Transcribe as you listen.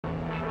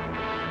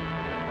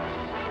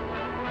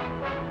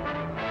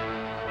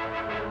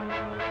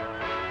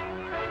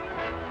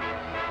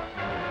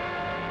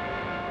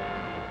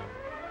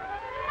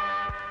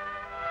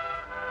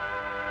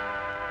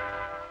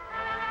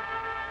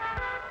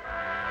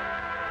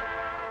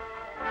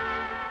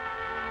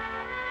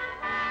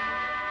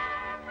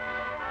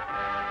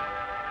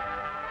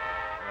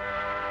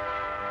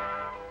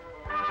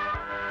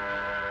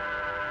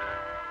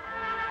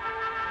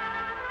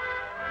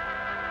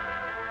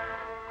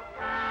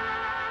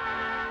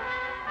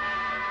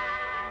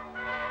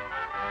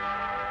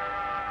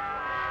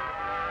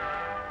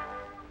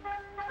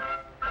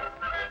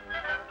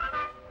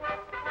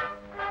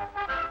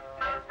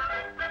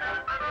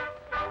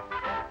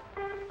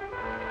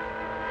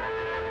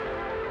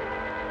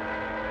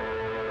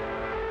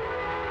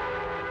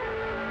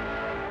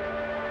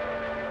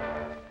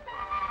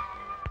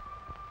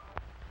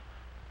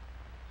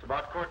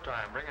About court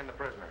time. Bring in the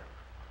prisoner.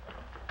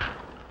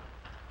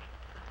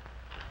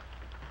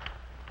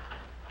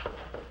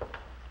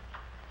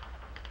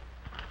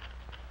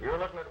 You're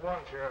looking at one,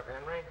 Sheriff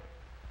Henry,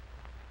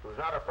 who's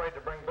not afraid to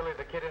bring Billy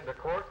the Kid into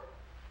court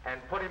and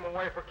put him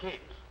away for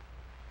keeps.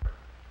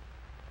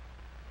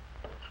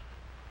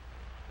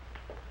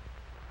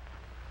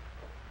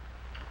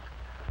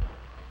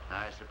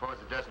 I suppose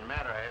it doesn't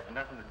matter. I had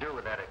nothing to do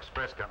with that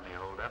express company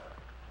holdup.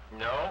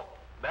 No,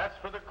 that's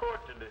for the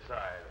court to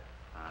decide.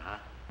 Uh-huh.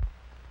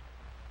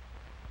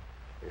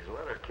 His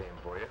letter came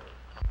for you.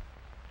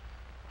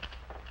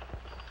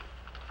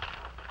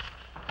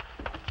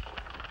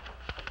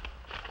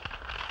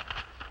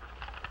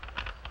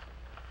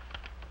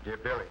 Dear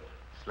Billy,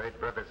 Slade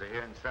Brothers are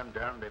here in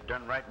Sundown. They've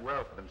done right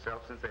well for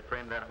themselves since they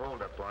framed that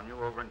holdup on you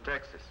over in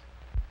Texas.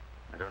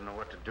 I don't know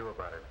what to do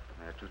about it.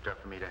 They're too tough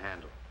for me to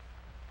handle.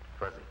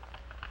 Fuzzy.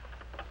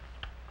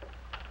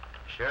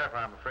 Sheriff,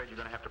 I'm afraid you're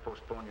going to have to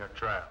postpone your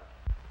trial.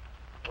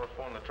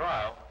 Postpone the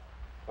trial?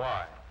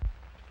 Why?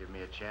 Give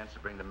me a chance to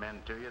bring the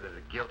men to you that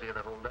are guilty of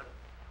the holdup.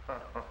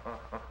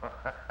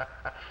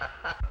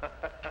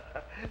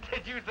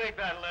 Did you think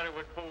that letter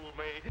would fool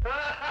me?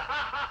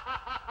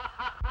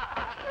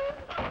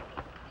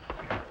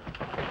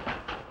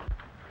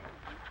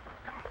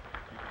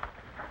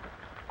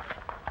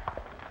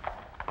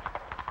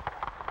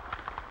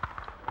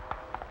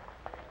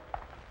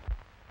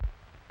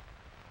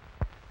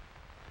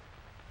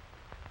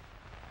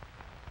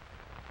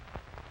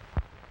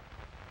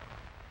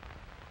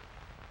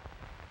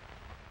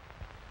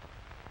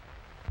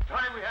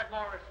 Time we had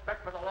more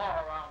respect for the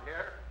law around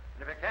here.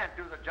 And if you can't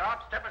do the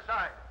job, step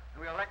aside.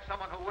 And we'll elect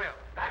someone who will.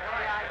 That's the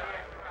idea.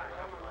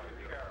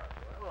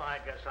 Well, I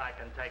guess I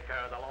can take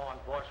care of the law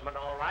enforcement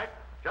all right.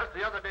 Just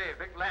the other day,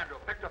 Vic Landau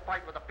picked a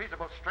fight with a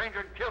peaceable stranger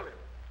and killed him.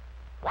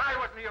 Why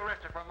wasn't he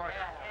arrested for murder?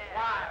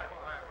 Why?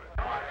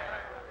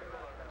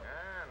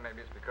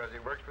 Maybe it's because he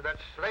works for that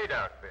Slade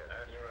outfit.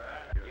 That's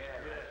right.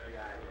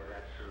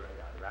 That's true.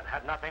 That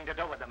had nothing to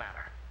do with the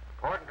matter.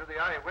 According to the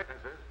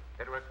eyewitnesses,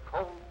 it was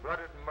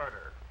cold-blooded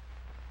murder.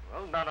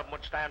 Well, none of them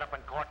would stand up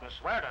in court and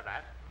swear to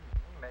that.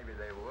 Maybe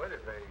they would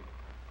if they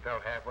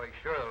felt halfway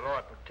sure the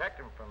law would protect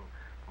them from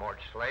Mort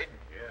Slade.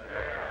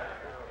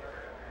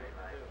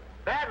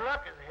 Bad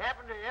luck has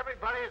happened to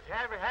everybody that's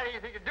ever had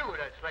anything to do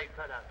with that Slade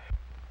cutout.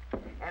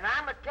 And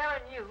I'm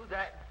a-telling you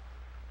that...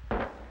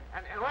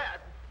 well...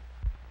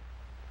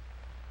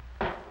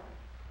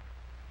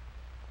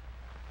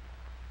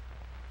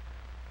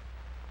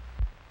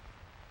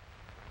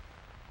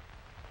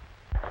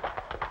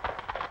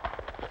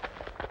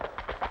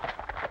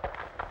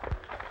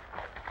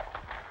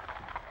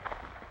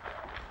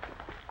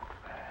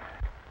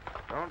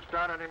 Don't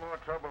start any more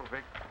trouble,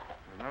 Vic.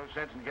 There's no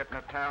sense in getting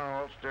the town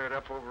all stirred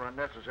up over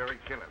unnecessary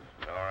killings.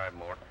 All right,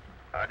 Mort.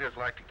 I just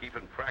like to keep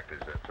in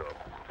practice, that's all.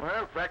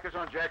 Well, practice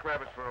on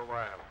jackrabbits for a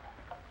while.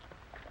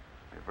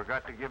 You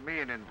forgot to give me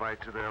an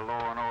invite to their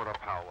law and order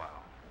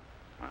powwow.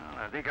 Well,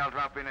 I think I'll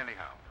drop in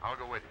anyhow. I'll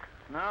go with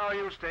you. No,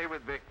 you stay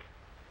with Vic.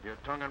 Your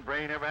tongue and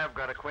brain never have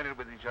got acquainted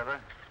with each other.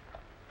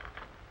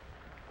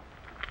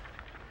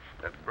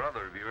 That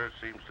brother of yours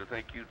seems to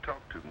think you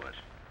talk too much.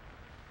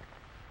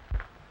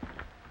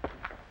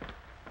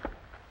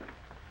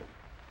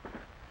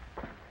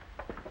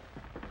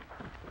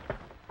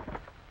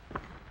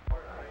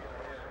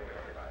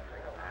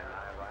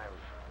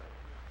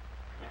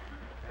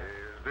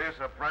 Is this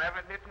a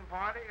private knitting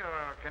party,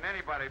 or can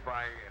anybody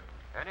buy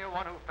in?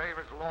 Anyone who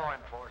favors law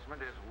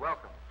enforcement is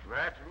welcome.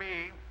 That's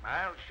me.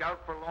 I'll shout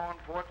for law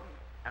enforcement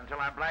until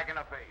I'm black in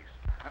the face.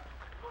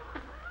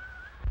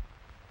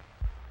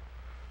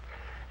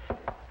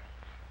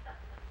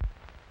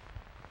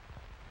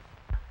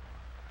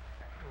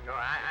 No,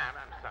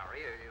 I'm sorry.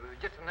 It was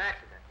just an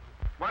accident.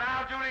 What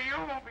I'll do to you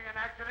won't be an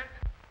accident.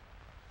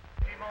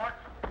 Hey, Mort.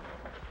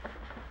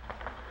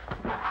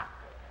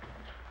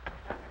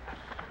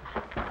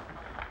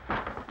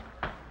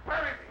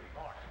 Where is he?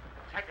 Mort,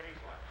 take it easy.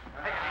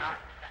 Take it easy.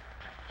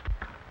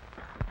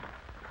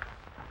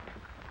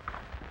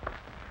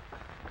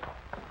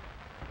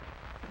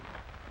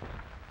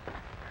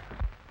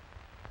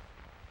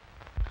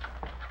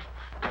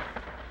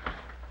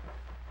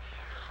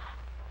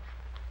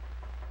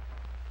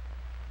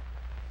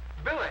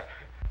 Billy!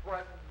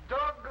 What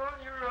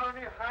doggone you're on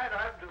your hide.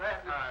 I'm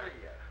glad to see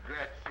you.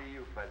 Glad to see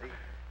you, Fuzzy.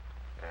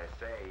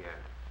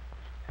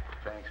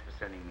 Thanks for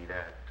sending me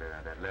that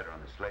letter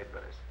on the Slade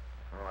brothers.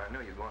 Oh, I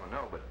knew you'd want to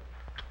know, but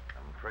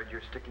I'm afraid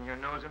you're sticking your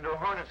nose into a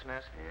hornet's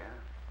nest. Yeah?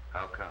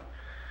 How come?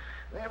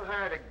 They've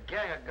hired a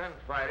gang of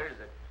gunfighters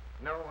that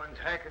no one's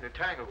hankering to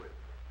tangle with.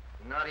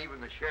 Not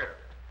even the sheriff.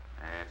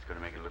 It's going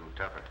to make it a little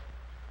tougher.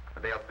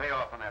 But they'll pay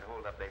off on that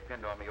holdup they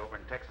pinned on me over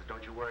in Texas.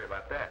 Don't you worry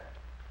about that.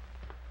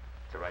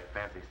 It's a right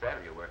fancy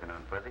saddle you're working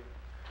on, Fuzzy.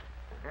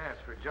 Yeah,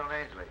 it's for Joan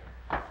Ainsley.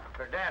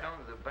 Her dad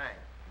owns the bank.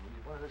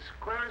 He's one of the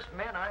squarest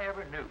men I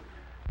ever knew.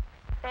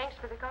 Thanks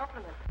for the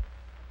compliment.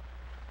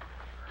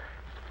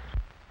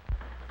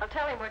 I'll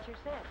tell him what you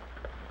said.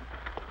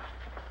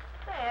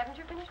 Hey, haven't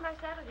you finished my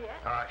saddle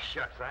yet? Oh,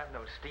 shucks, I have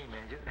no steam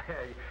engine.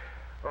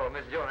 Oh,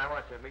 Miss Joan, I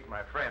want you to meet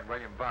my friend,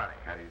 William Barney.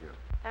 How do you do?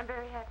 I'm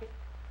very happy.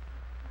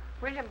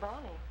 William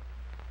Barney.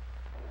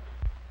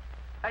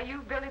 Are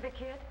you Billy the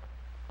Kid?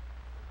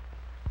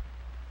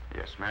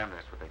 Yes, ma'am,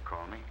 that's what they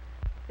call me.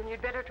 Then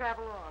you'd better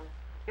travel on.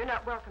 You're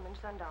not welcome in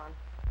Sundown.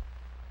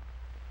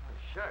 Oh,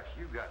 shucks,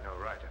 you've got no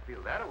right to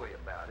feel that way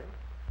about him.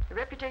 The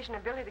reputation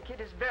of Billy the Kid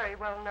is very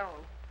well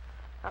known.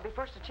 I'll be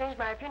forced to change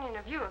my opinion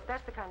of you if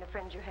that's the kind of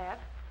friends you have.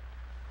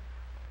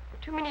 There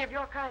are too many of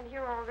your kind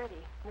here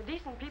already. The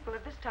decent people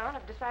of this town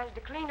have decided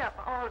to clean up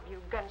all of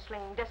you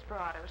gunslinging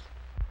desperados.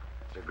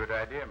 It's a good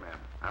idea, ma'am.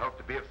 I hope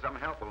to be of some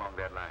help along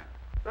that line.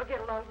 We'll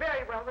get along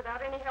very well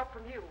without any help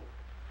from you.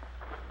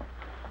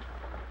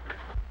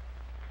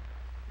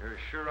 You're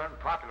sure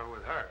unpopular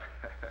with her.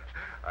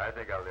 I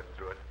think I'll live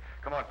through it.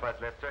 Come on, Fuzz,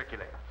 let's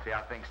circulate. See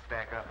how things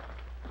stack up.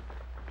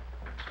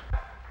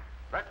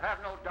 Let's have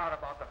no doubt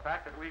about the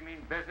fact that we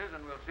mean business,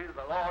 and we'll see that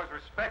the law is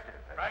respected.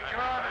 Right,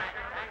 Your Honor.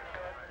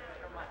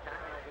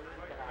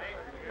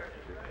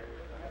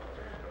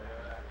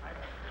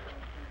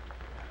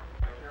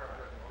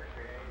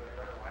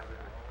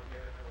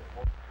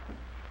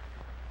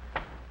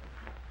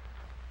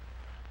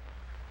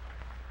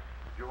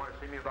 You want to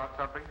see me about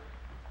something?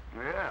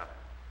 Yeah.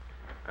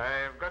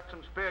 I've got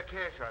some spare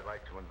cash I'd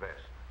like to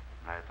invest.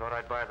 I thought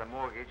I'd buy the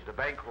mortgage the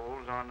bank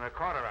holds on the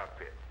Carter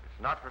outfit.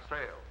 It's not for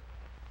sale.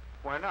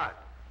 Why not?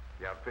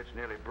 The outfit's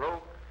nearly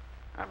broke.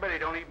 I bet he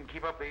don't even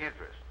keep up the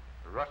interest.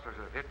 The rustlers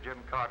have hit Jim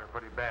Carter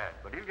pretty bad,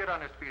 but he'll get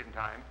on his feet in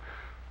time.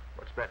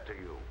 What's that to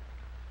you?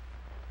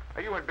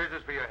 Are you in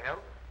business for your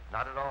health?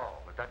 Not at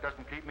all, but that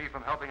doesn't keep me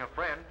from helping a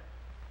friend.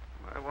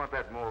 I want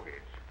that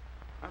mortgage.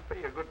 I'll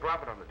pay you a good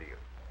profit on the deal.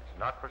 It's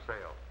not for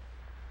sale.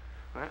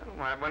 Well,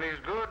 my money's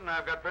good, and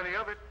I've got plenty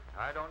of it.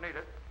 I don't need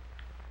it.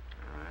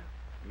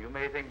 You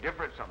may think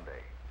different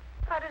someday.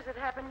 How does it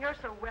happen you're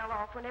so well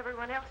off when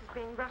everyone else is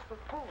being rustled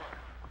poor?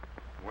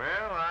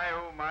 Well, I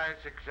owe my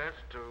success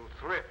to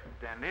thrift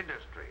and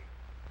industry,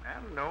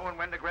 and knowing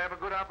when to grab a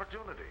good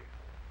opportunity.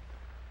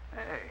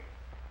 Hey,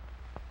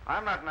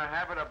 I'm not in the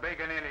habit of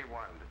begging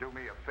anyone to do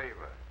me a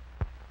favor.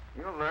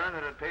 You'll learn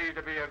that it pays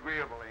to be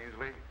agreeable,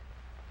 Ainsley.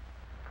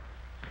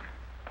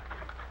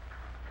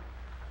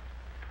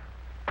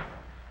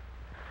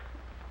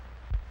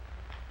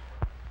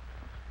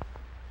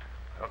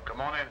 Well,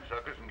 come on in,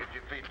 Circus, and get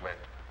your feet wet.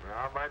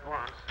 I'll bite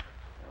once.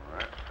 All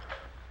right.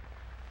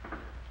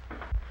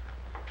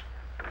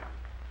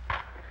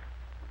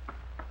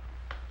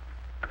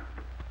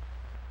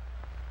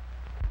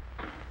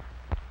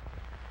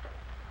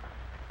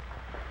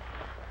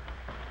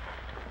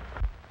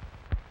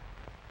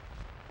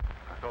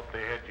 I thought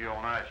they had you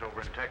on ice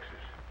over in Texas.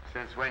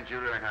 Since when did you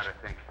learn how to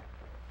think?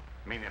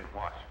 Meaning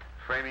what?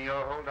 Framing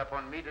your holdup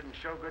on me didn't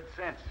show good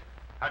sense.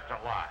 That's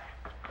a lie.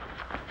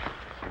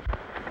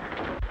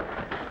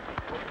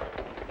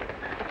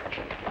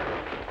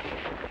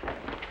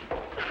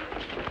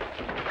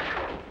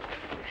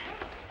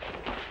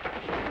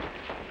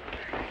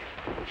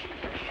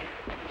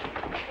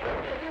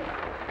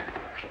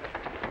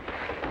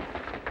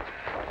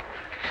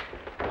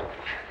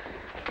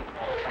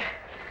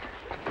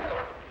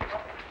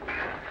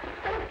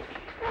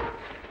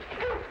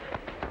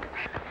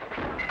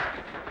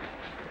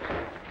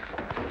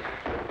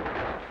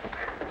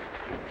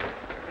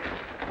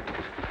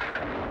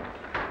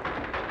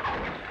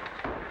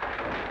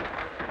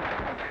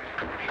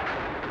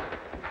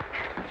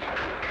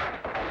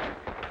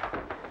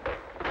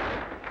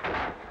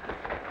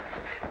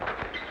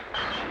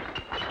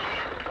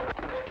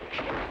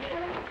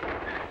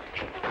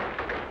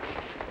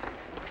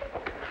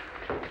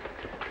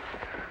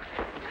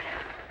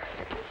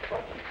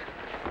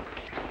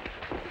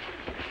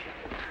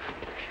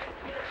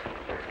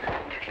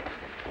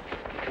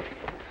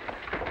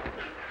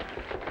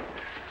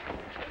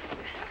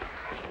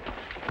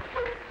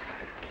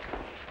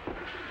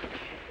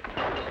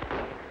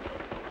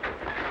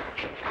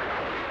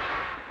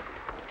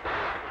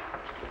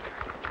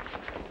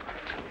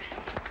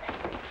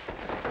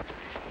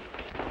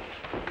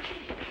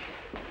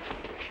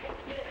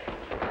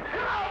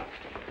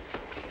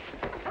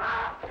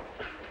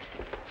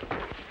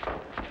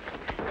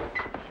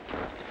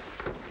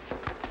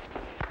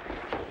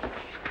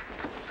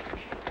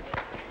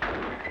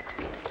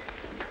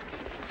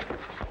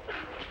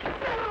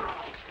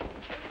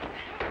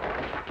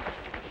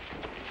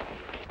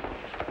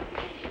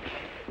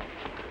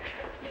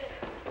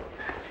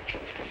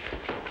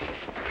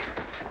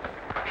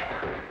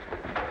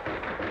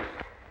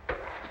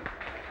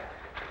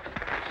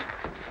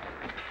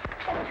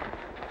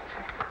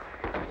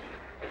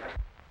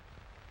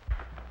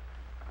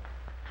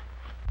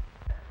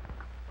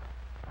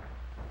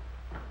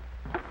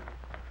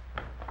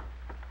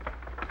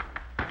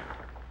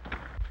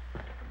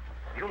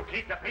 You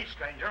keep the peace,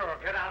 stranger, or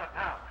get out of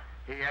town.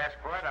 He asked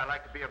for it. I'd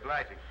like to be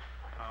obliging.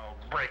 I'll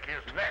break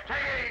his neck. Take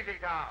it easy,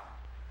 Tom.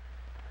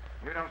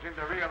 You don't seem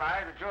to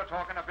realize that you're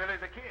talking to Billy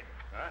the Kid.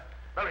 Huh?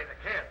 Billy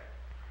the Kid.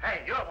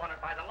 Hey, you're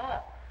wanted by the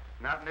law.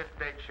 Not in this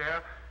state,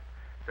 Sheriff.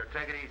 So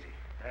take it easy.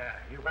 Yeah,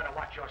 you better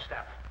watch your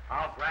step.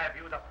 I'll grab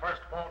you the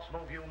first false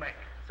move you make.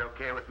 It's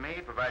okay with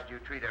me, provided you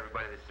treat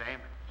everybody the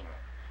same.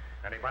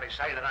 Anybody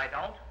say that I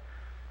don't?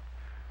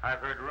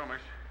 I've heard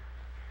rumors.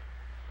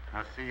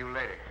 I'll see you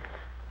later.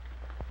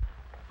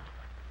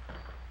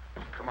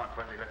 Come on,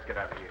 Fuzzy, let's get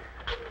out of here.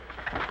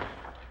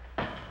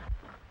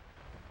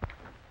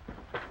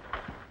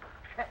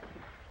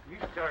 You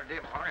started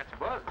them hornets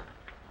buzzing.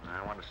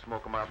 I want to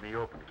smoke them out in the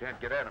open. Can't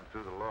get at them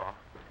through the law.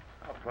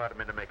 I'll plot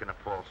him into making a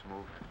false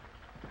move.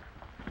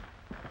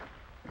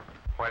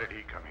 Why did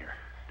he come here?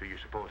 Do you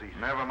suppose he's...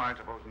 Never mind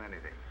supposing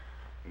anything.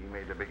 He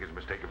made the biggest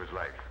mistake of his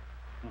life.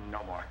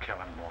 No more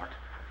killing, Mort.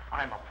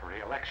 I'm up for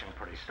re-election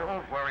pretty soon.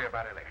 Don't worry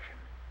about election.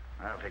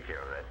 I'll take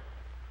care of that.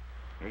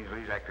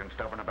 Ainsley's acting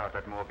stubborn about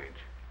that mortgage.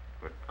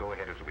 But go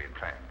ahead as we had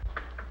planned.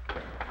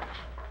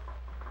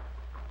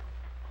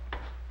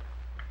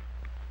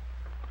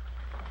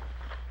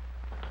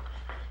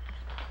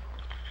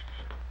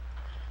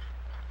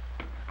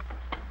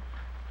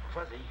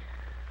 Fuzzy,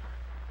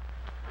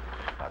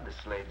 how'd the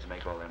Slades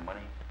make all their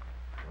money?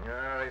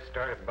 No, they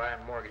started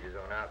buying mortgages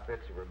on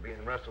outfits that were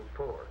being rustled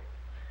poor.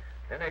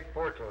 Then they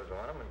foreclosed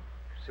on them, and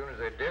as soon as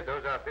they did,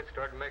 those outfits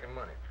started making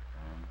money.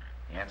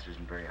 The answer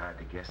isn't very hard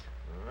to guess.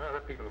 Well,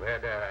 other people have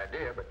had that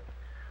idea, but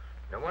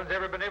no one's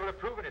ever been able to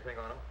prove anything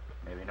on them.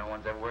 Maybe no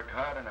one's ever worked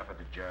hard enough at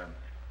the job.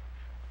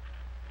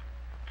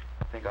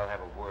 I think I'll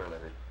have a whirl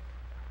at it.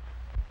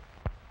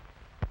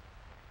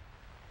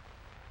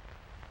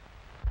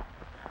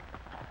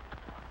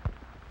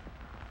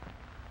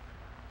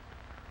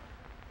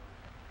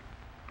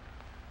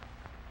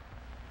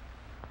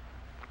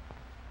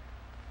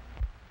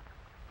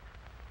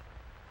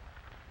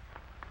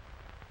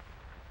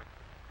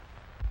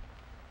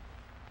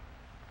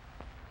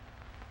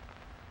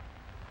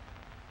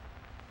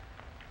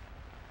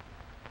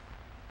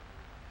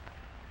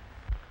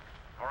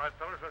 All right,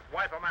 fellas, let's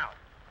wipe them out.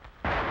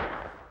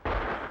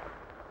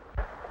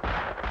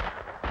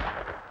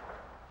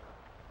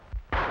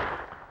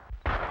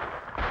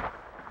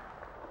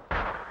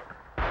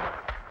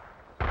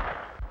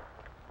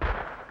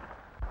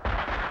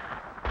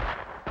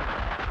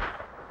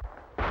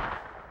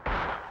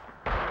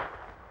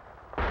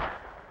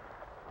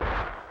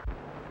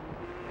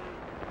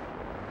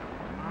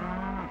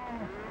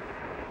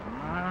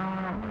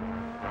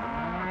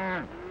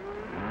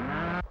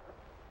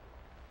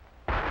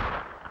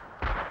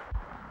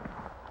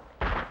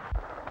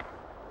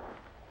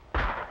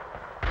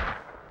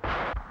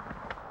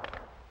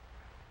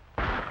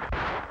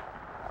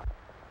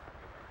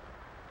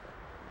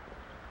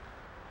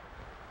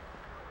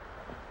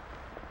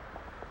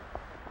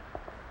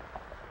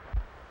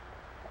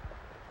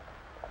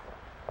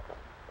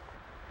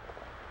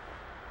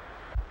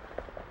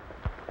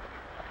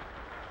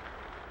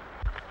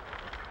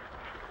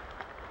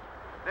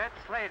 That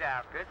Slade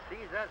outfit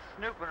sees us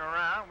snooping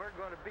around. We're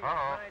going to be...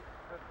 Uh-oh.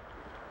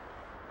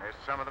 There's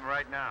some of them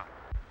right now.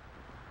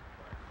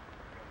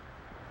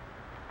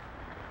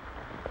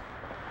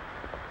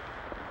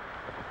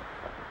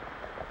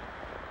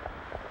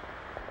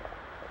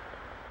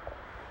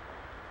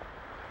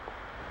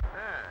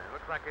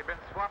 Looks like they've been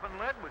swapping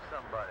lead with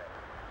somebody.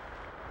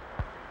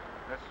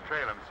 Let's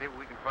trail them, see what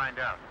we can find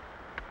out.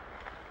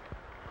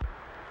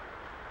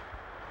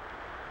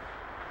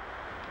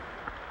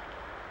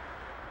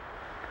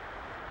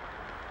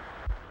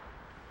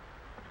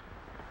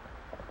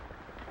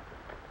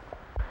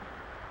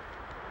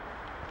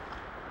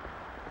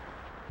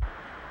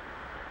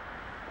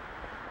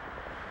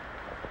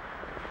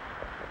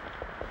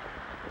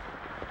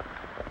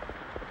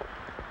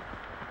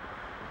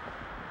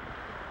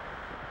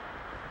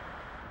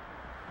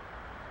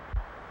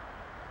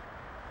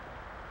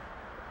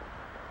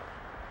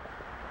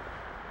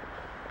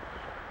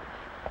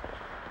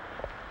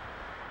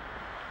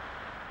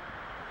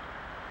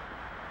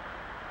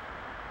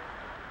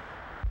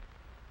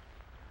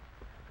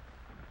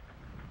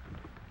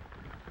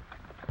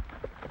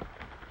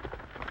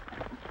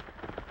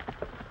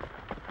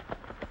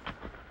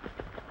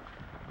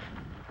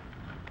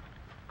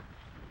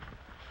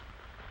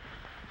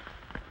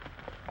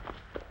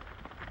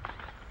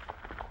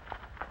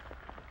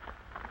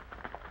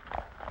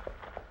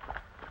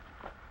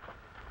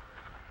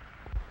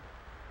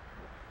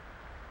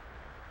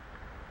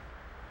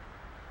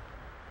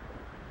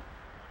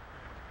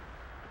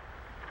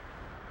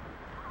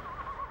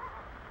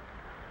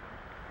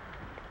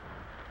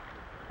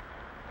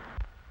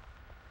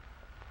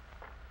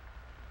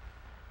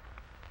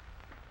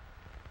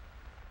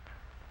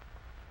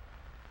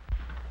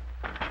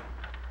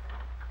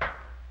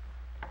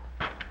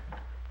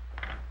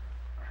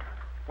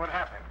 What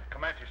happened?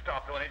 Comanche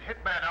stopped when it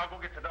hit bad. I'll go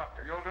get the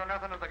doctor. You'll do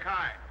nothing of the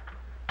kind.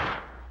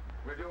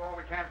 We'll do all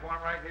we can for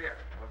him right here.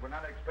 But we're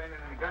not explaining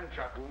any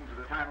gunshot wounds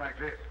at a time like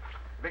this.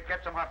 Vic,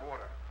 get some hot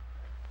water.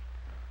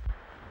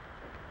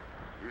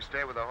 You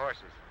stay with the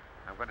horses.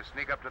 I'm going to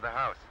sneak up to the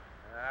house.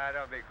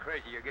 Don't be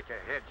crazy. You'll get your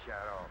head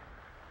shot off.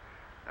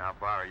 I'll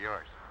borrow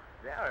yours.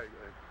 Yeah.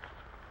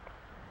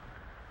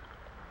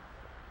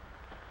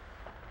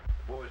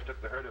 The boys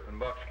took the herd up in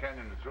Box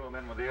Canyon and threw them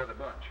in with the other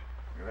bunch.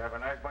 You'll have a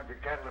nice bunch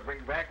of cattle to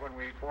bring back when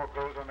we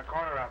foreclose on the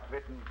corner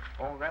outfit and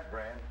own that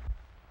brand.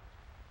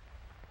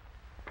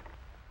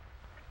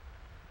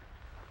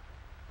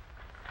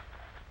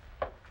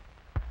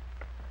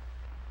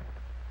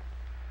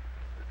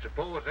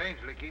 Suppose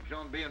Ainsley keeps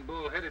on being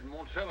bull-headed and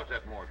won't sell us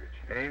that mortgage.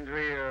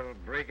 Ainsley will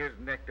break his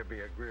neck to be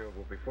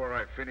agreeable before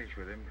I finish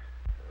with him.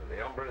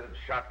 The hombre that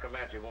shot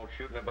Comanche won't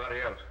shoot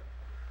anybody else.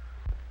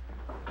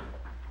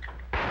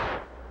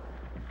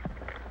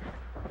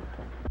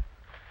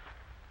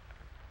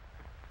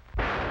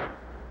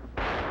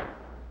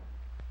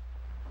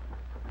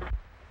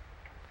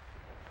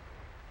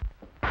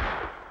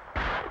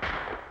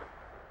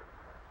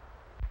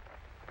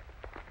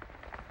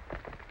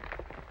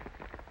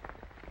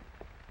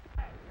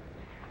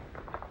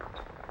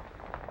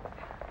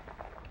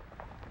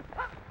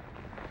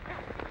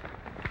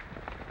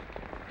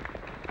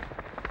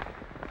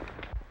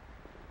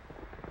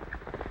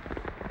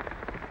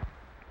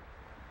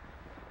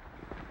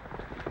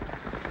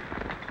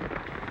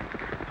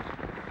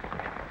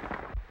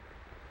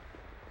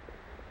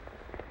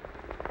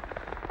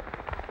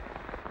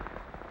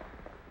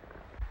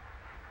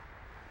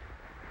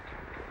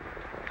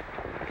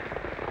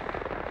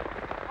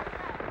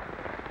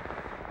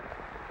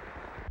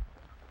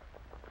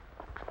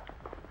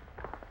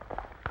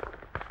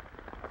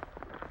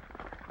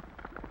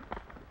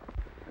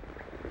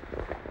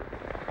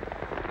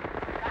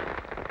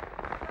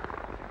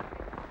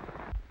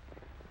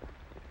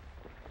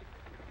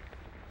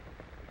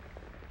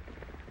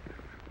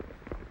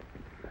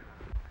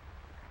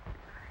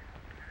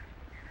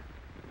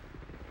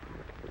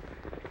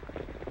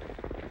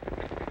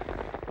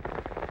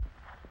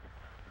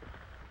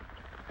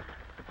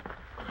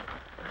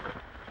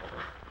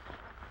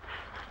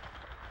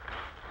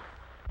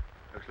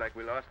 Looks like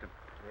we lost him.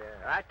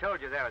 Yeah, I told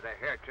you that was a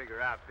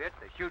hair-trigger outfit.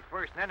 They shoot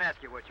first and then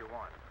ask you what you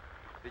want.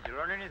 Did you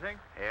learn anything?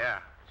 Yeah.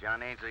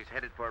 John Ainsley's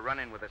headed for a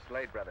run-in with the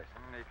Slade brothers.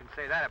 You can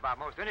say that about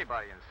most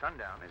anybody in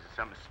Sundown. This is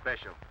something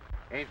special.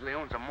 Ainsley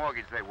owns a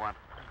mortgage they want.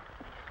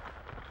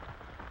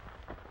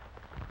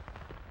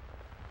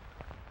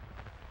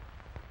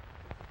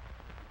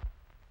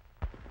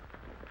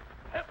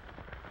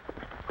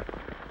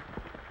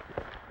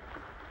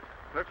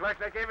 Looks like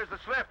they gave us the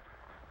slip.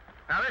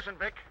 Now listen,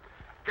 Vic.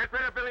 Get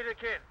rid of Billy the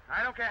Kid.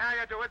 I don't care how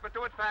you do it, but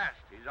do it fast.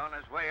 He's on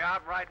his way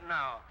out right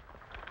now.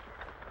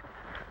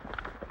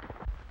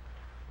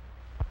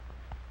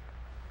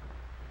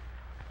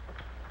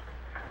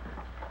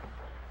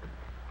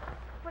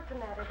 What's the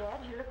matter, Dad?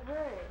 You look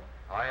worried.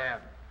 I am.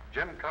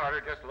 Jim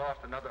Carter just lost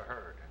another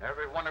herd, and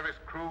every one of his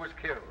crew was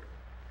killed.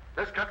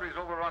 This country's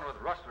overrun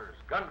with rustlers,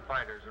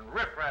 gunfighters, and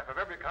riffraff of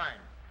every kind.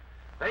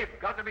 They've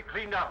got to be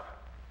cleaned out.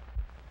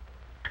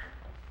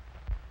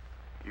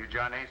 You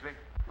John Ainsley?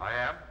 I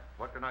am.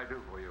 What can I do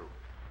for you?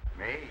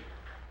 Me?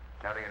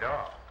 Nothing at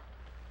all.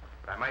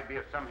 But I might be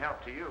of some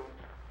help to you.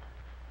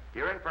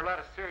 You're in for a lot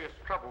of serious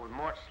trouble with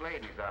Mort Slade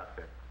and his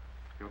outfit.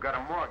 You've got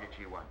a mortgage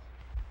he wants.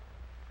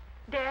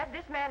 Dad,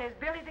 this man is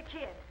Billy the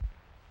Kid.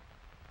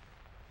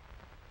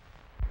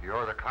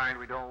 You're the kind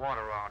we don't want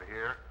around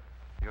here.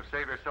 You'll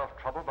save yourself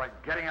trouble by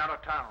getting out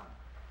of town.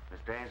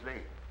 Mr.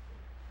 Ainsley,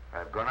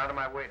 I've gone out of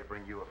my way to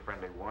bring you a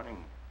friendly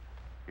warning.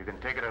 You can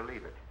take it or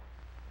leave it.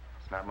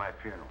 It's not my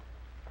funeral.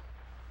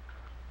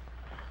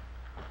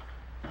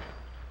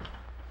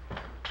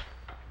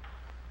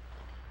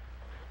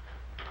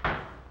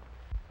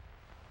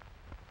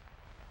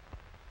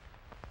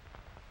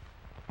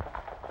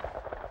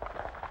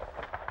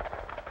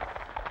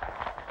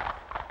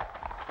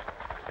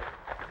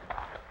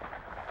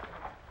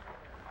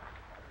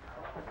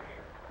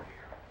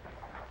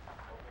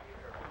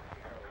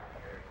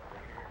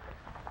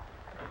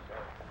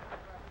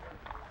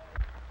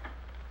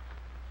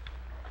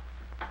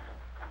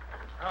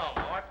 Oh,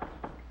 Mort.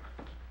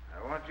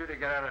 I want you to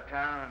get out of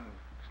town and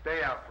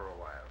stay out for a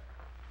while.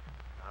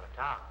 Out of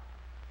town?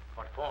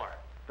 What for?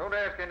 Don't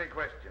ask any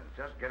questions.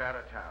 Just get out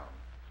of town.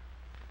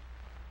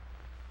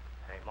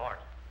 Hey, Mort,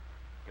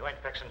 you ain't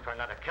fixing for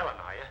another killing,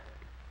 are you?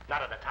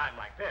 Not at a time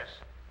like this.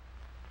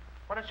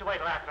 Why don't you wait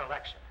till after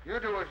election? You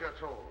do as you're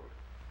told.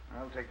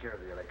 I'll take care of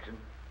the election.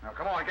 Now,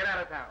 come on, get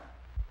out of town.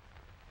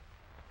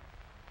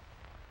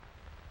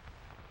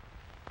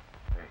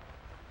 Hey,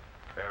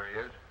 there he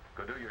is.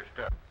 Go do your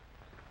stuff.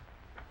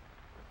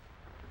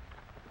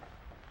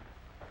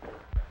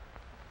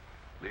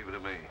 Leave it to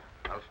me.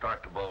 I'll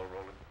start the ball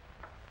rolling.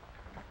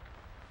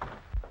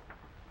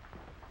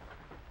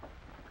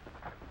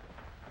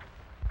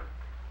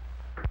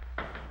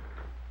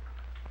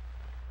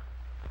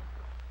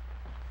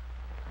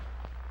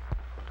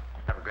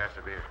 Have a glass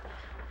of beer.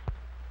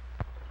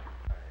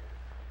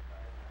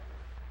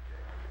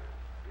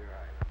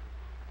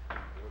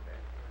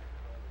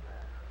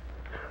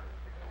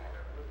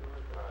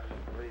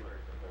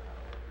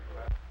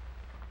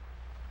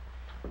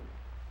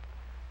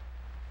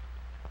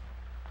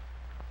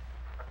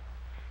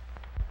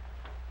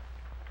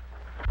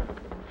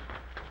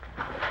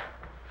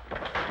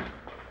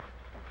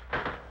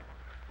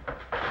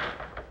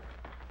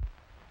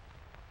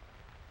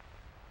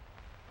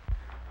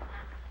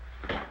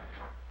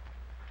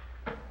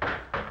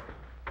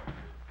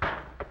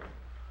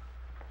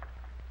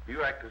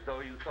 You act as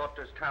though you thought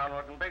this town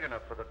wasn't big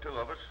enough for the two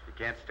of us. You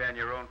can't stand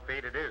your own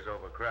fate. It is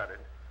overcrowded.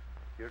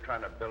 You're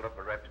trying to build up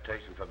a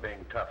reputation for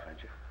being tough,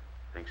 ain't you?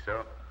 Think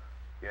so?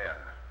 Yeah,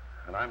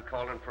 and I'm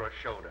calling for a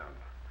showdown.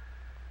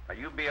 Now,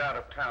 you be out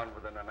of town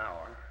within an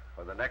hour,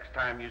 or the next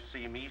time you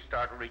see me,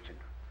 start reaching.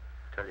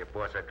 Tell your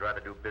boss I'd rather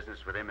do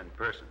business with him in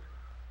person.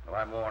 Well,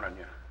 I'm warning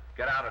you.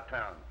 Get out of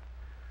town.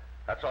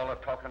 That's all the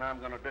talking I'm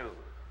going to do.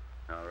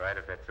 All right,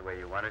 if that's the way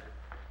you want it.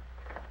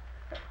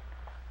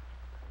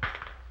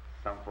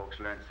 Some folks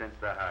learn sense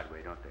the hard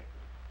way, don't they?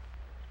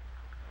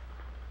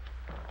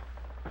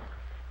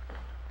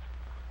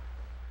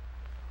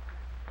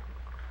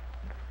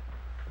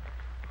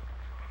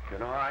 You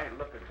know, I ain't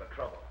looking for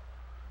trouble.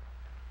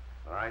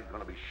 I ain't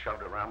going to be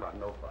shoved around by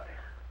nobody.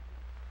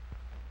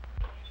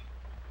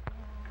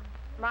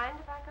 Mind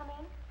if I come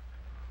in?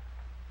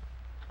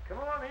 Come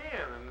on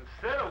in and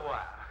sit a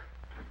while.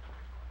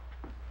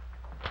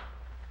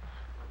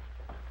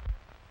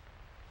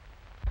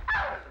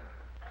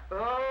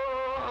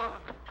 Oh!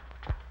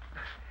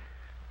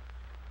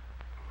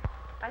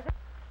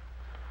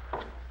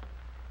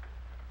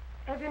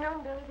 Have you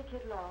known Billy the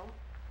Kid long?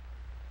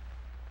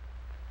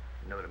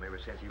 Known him ever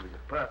since he was a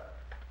pup.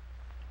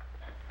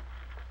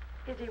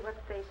 Is he what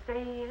they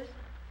say he is?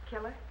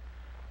 Killer?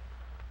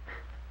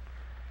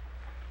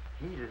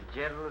 He's as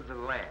gentle as a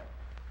lamb.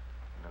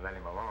 Now let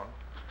him alone.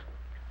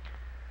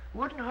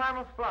 Wouldn't harm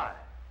a fly.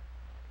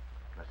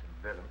 Unless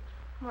it bit him.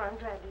 Well, I'm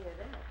glad to hear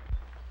that.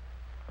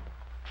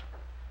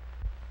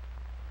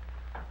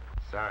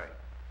 Sorry.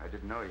 I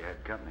didn't know you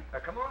had company.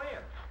 Come on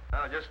in.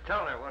 Now, just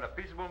tell her what a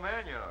peaceable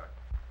man you are.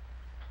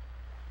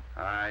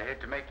 I hate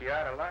to make you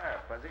out a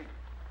liar, Fuzzy.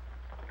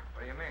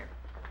 What do you mean?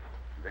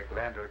 Vic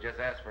Landau just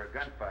asked for a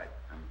gunfight.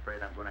 I'm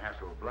afraid I'm going to have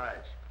to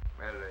oblige.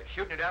 Well,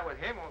 shooting it out with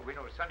him won't be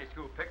no Sunday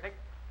school picnic,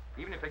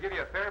 even if they give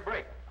you a fair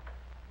break,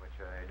 which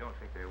I don't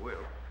think they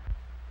will.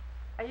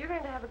 Are you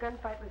going to have a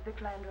gunfight with Vic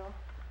Landau?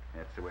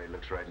 That's the way it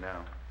looks right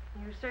now.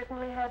 You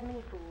certainly had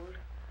me fooled.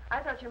 I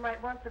thought you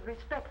might want the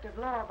respect of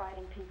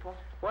law-abiding people.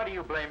 Why do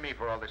you blame me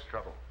for all this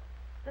trouble?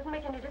 Doesn't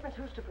make any difference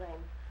who's to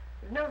blame.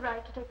 You've no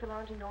right to take the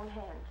law into your own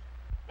hands.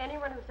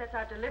 Anyone who sets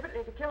out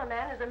deliberately to kill a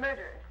man is a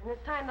murderer, and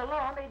it's time the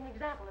law made an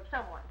example of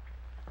someone.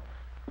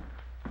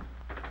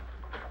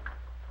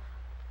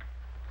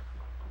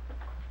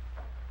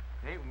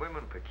 Ain't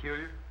women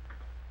peculiar?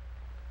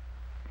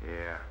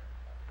 Yeah.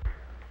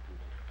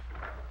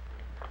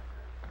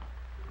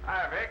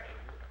 Hi, Vic.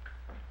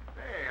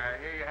 Hey, I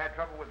hear you had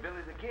trouble with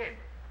Billy the Kid.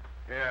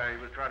 Yeah, he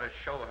was trying to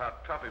show how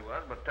tough he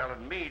was, but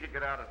telling me to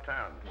get out of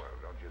town. Well,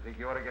 don't you think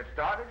you ought to get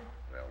started?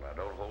 Well, now,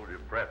 don't hold your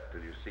breath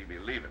till you see me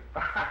leaving.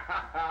 All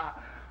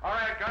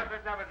right, Gus,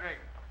 let's have a drink.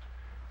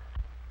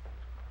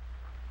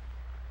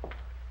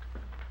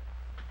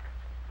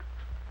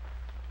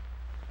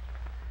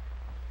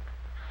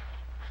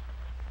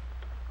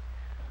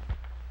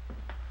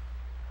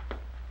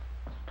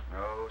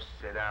 Oh,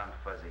 sit down,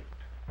 Fuzzy.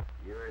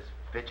 You're as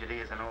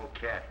fidgety as an old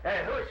cat.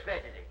 Hey, who's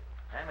fidgety?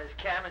 I'm as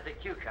calm as a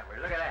cucumber.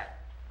 Look at that.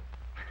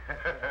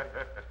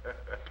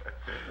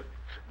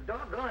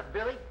 Doggone it,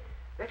 Billy.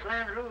 Vic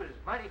Landau is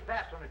mighty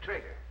fast on the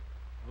trigger.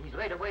 He's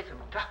laid away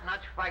some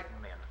top-notch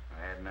fighting men.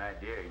 I had an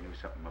idea he knew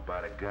something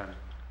about a gun.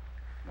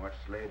 Mort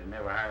Slade would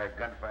never hire a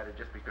gunfighter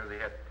just because he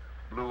had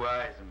blue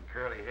eyes and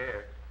curly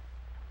hair.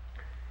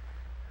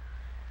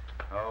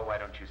 Oh, why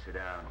don't you sit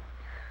down?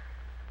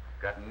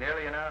 Got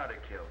nearly an hour to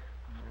kill.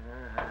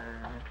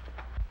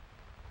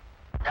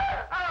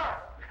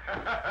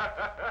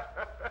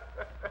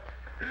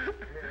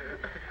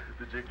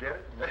 Did you get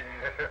it?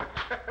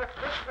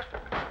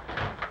 I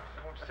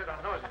won't sit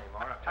on those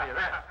anymore, I'll tell you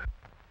that.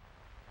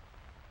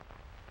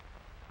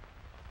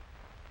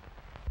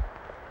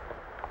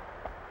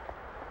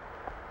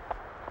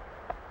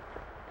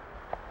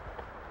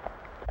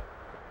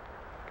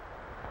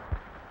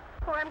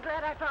 Oh, I'm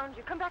glad I found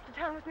you. Come back to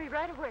town with me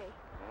right away.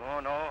 Oh,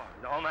 no,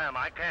 ma'am,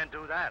 I can't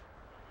do that.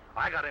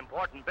 I got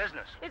important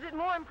business. Is it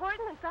more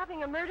important than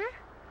stopping a murder?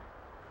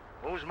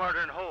 Who's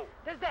murdering who?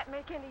 Does that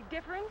make any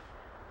difference?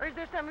 Or is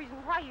there some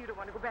reason why you don't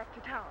want to go back to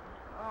town?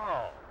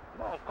 Oh,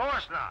 well, of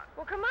course not.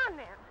 Well, come on,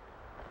 then.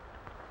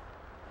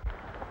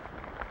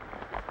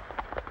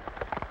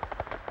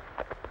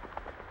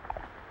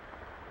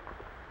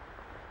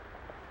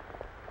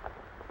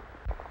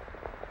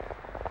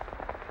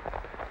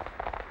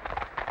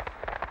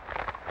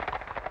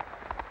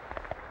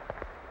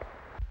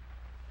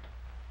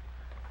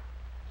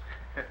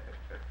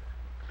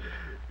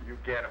 You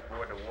can't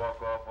afford to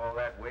walk off all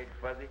that weight,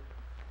 Fuzzy.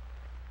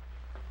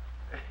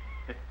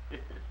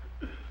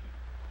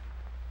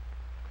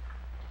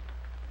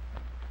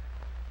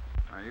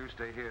 Now, you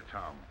stay here,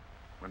 Tom.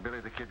 When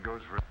Billy the Kid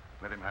goes for it,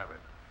 let him have it.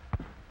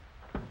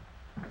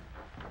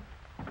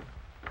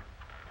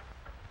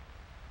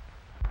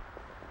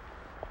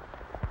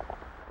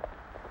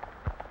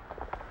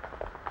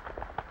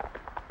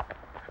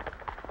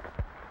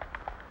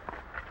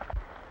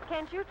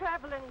 Can't you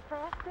travel any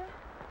faster?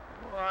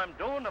 Well, I'm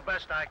doing the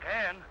best I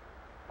can.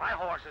 My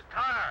horse is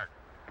tired.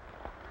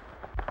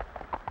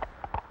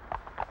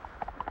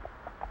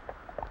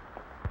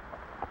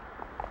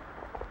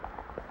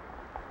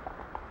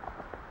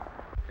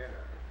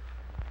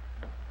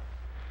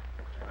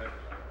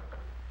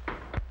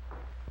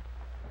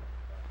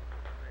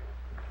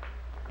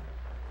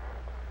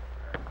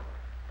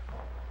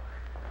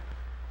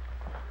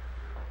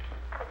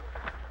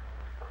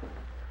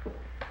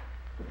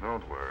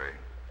 Don't worry.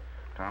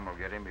 Tom will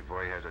get him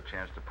before he has a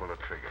chance to pull a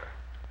trigger.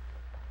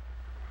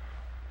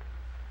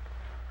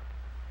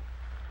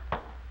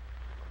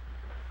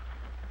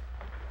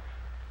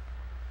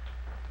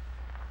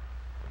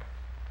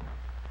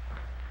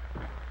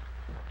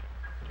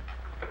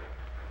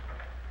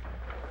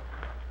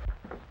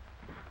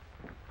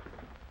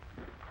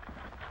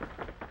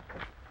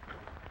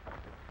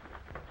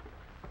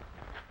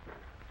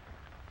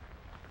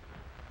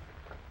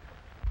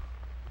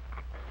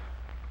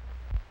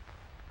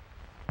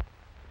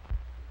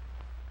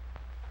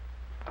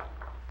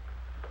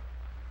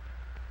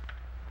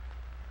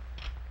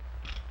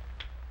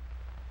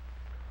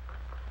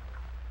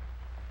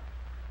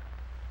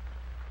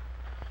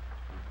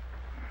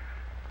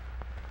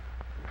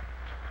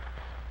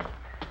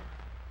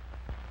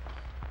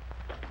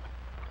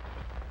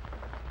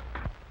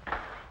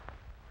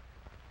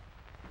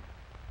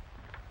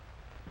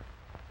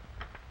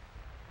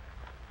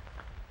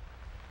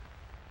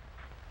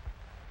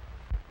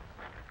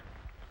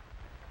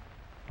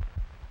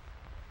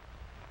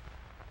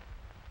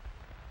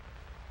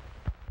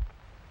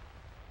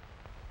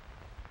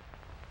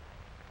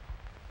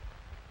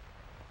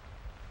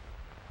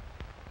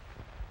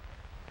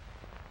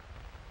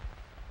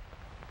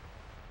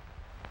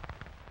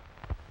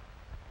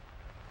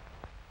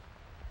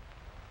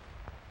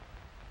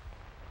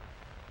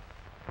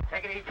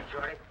 Take it easy,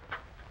 Shorty.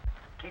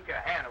 Keep your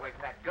hand away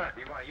from that gun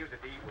if you want to use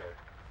it to eat with.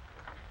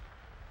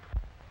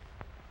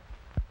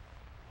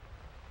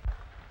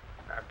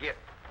 Now get.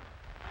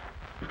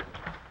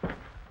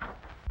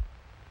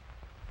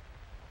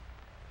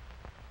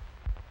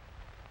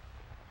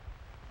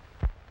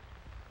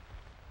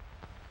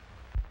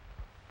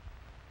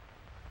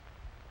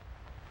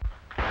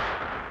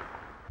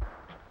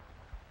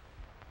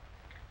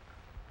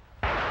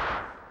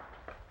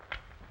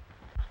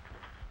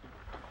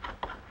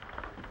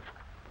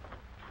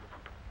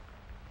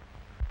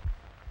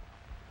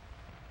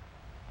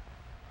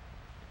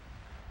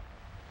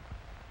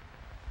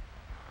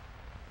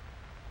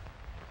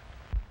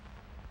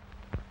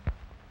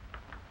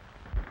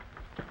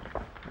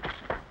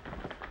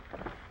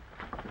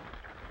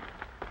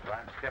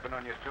 Stepping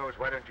on your toes,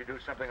 why don't you do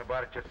something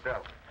about it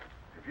yourself?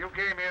 If you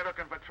came here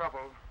looking for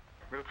trouble,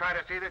 we'll try to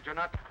see that you're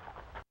not...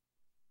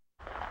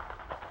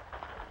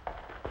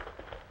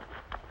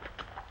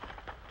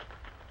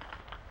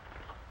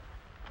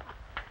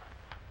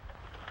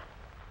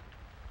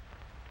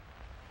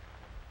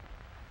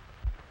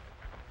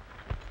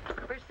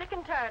 We're sick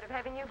and tired of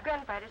having you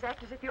gunfighters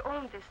act as if you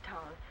owned this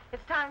town.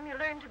 It's time you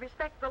learned to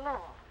respect the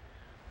law.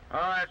 All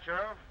right,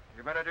 Sheriff.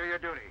 You better do your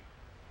duty.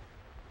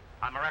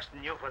 I'm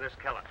arresting you for this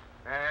killing.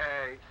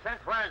 Hey, since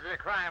when is it a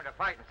crime to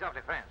fight in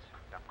self-defense?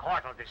 The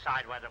court will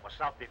decide whether it was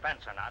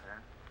self-defense or not.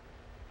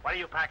 What are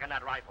you packing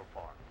that rifle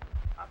for?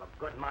 I've a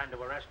good mind to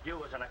arrest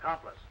you as an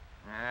accomplice.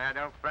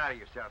 Don't flatter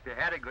yourself. If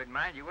you had a good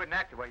mind, you wouldn't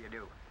act the way you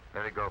do.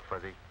 Let it go,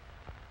 Fuzzy.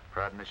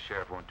 Prodding this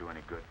sheriff won't do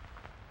any good.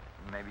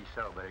 Maybe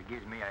so, but it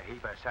gives me a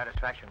heap of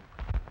satisfaction.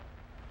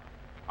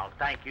 I'll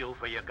thank you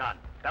for your gun.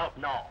 Don't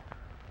know.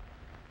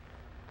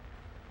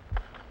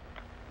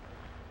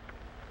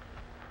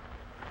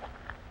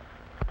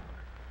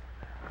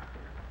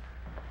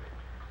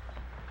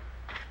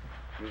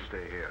 You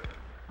stay here.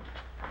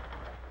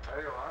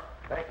 There you are.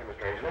 Thank you,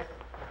 Mr. Ainsley.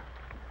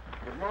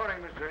 Good morning,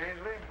 Mr.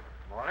 Ainsley.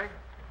 Morning.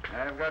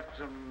 I've got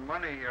some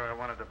money here I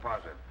want to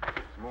deposit.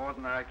 It's more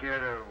than I care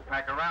to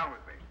pack around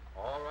with me.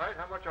 All right.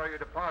 How much are you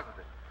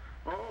depositing?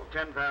 Oh,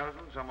 10,000,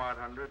 some odd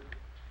hundred.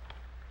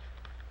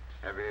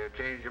 Have you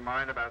changed your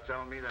mind about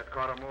selling me that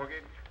Carter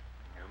mortgage?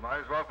 You might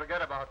as well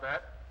forget about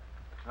that.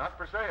 It's not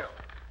for sale.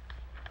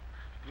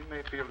 You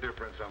may feel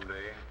different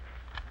someday.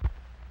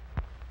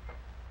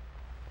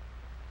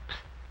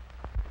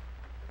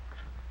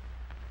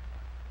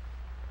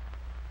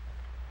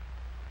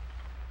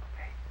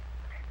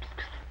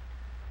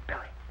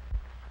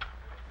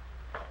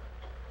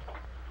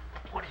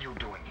 What are you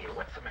doing here?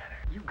 What's the matter?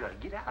 You gotta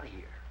get out of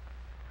here.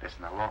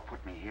 Listen, the law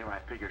put me here. I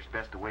figure it's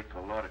best to wait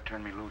for the law to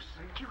turn me loose.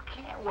 But you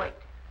can't wait.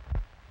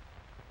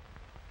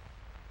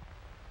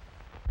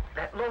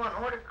 That law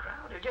and order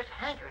crowd are just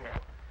hankering at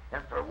it.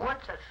 And for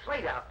once, that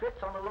Slate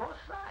outfit's on the law's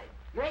side.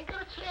 You ain't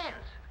got a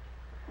chance.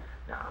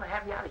 Now, I'll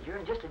have you out of here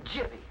in just a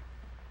jiffy.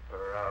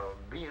 Or I'll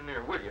be in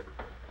there with you.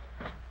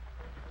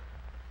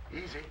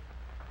 Easy.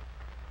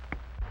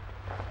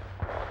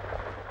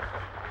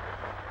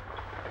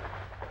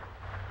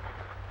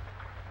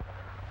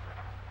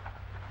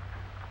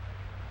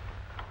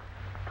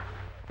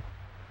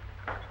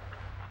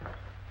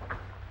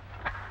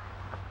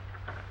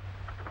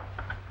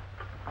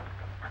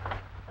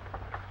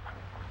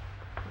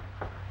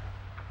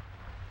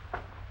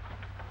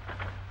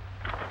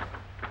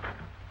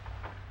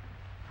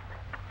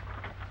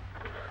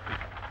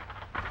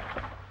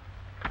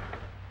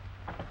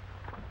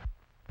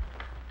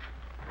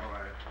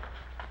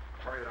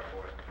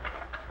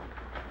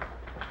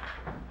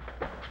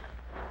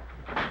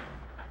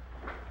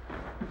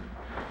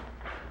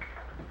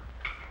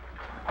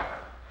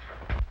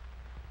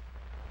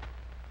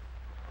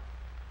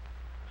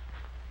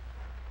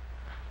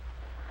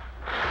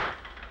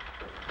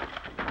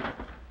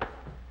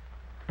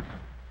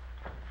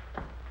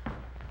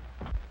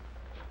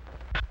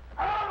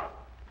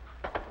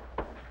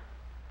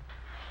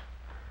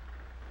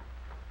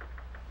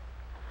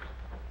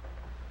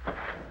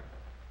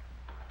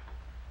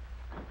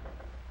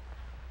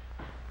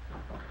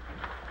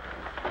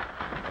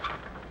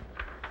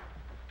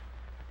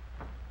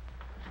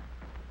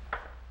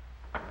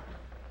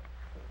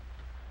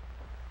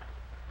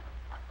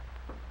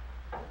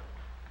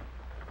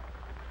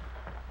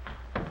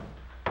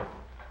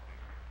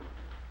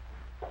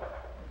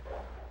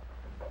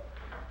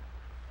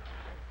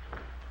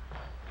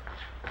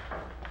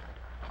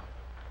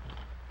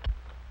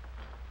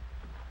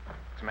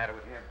 matter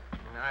with him?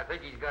 I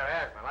think he's got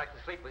asthma. Likes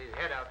to sleep with his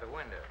head out the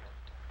window.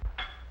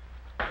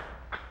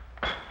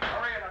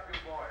 Hurry it up, you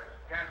boys.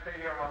 Can't stay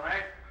here all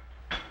night.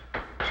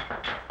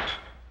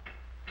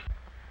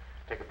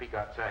 Take a peek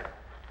outside.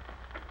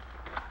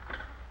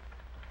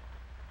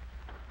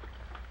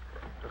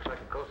 Looks like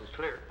the coast is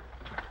clear.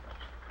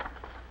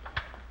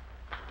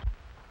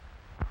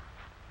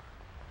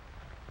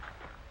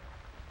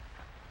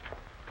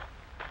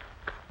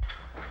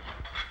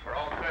 We're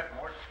all set,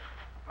 Mort.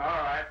 All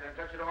right, then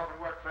touch it off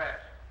and work fast.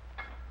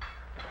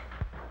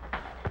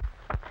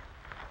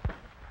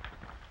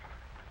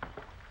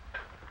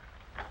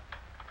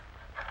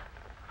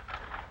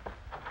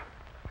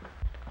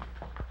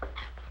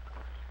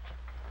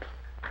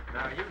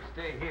 Now, you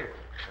stay here.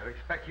 They'll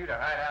expect you to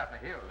hide out in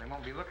the hills. They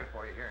won't be looking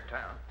for you here in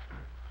town.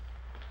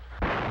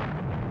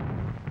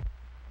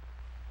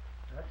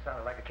 That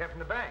sounded like it came from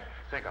the bank.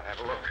 I think I'll have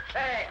a look.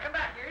 Hey, come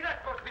back here. You're not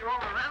supposed to be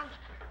roaming around.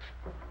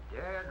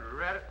 Dad,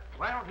 rat it.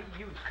 Why don't he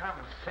use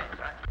common sense?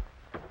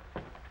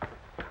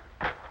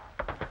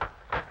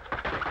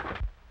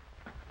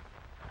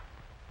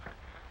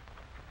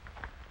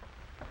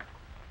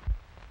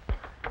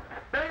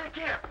 Billy the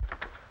Kid.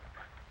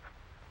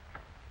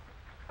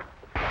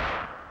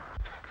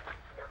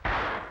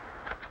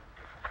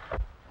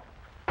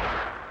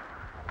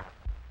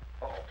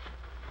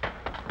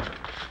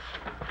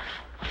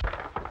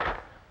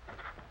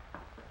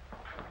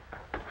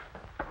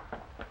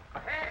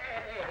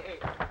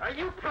 Are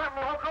you plumb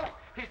loco?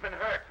 He's been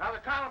hurt. Now, the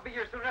town will be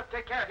here soon enough to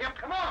take care of him.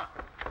 Come on.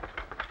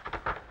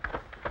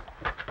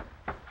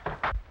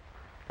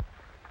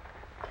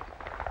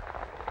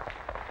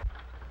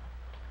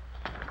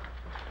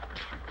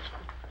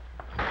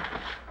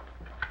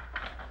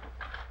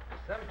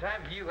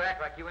 Sometimes you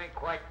act like you ain't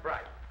quite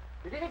bright.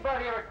 Did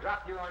anybody ever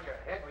drop you on your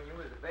head when you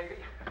was a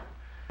baby?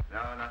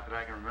 No, not that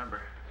I can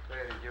remember.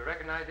 Say, did you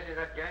recognize any of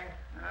that gang?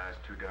 No, it's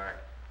too dark.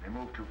 They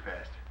move too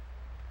fast.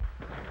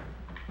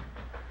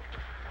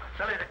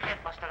 Billy the Kid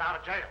busted out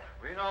of jail.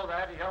 We know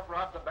that. He helped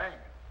rob the bank.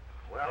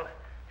 Well,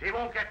 he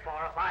won't get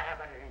far if I have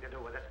anything to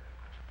do with it.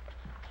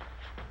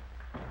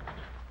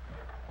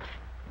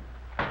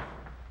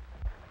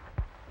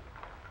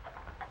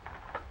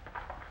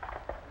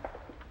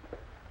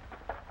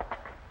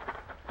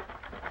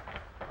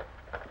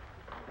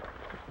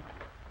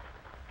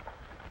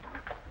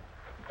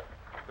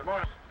 Good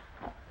morning.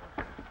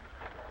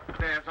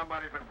 Sam,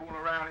 somebody's been fooling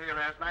around here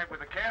last night with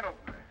a can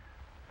opener.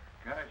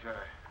 Gosh,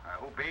 I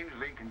hope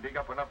Ainsley can dig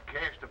up enough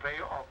cash to pay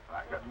off.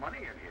 I got money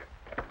in here.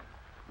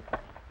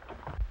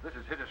 This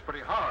has hit us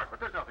pretty hard, but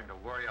there's nothing to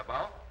worry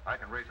about. I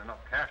can raise enough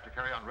cash to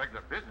carry on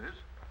regular business.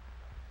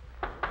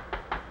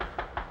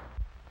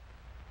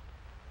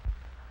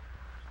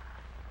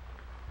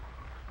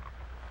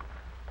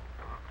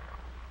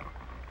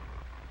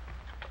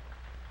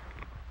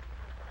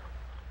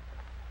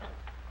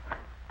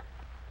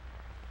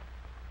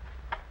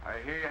 I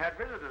hear you had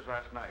visitors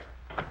last night.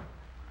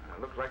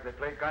 Looks like they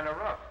played kind of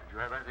rough. Did you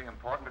have anything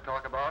important to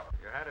talk about?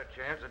 You had a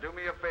chance to do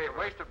me a favor.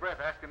 Waste of breath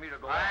asking me to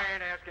go I on.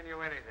 ain't asking you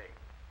anything.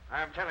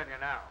 I'm telling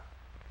you now.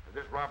 If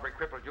this robbery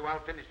crippled you,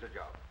 I'll finish the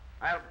job.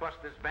 I'll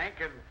bust this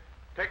bank and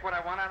take what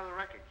I want out of the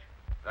wreckage.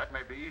 That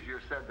may be easier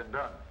said than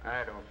done.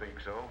 I don't think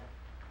so.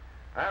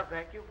 I'll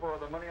thank you for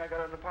the money I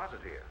got on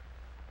deposit here.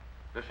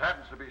 This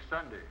happens to be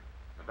Sunday.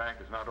 The bank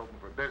is not open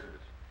for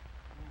business.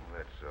 Oh,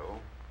 that's so.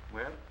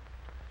 Well,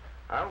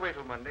 I'll wait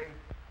till Monday.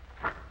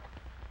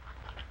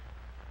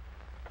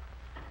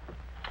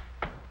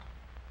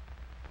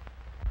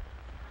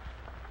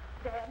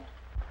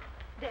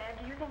 Dad,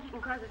 do you think he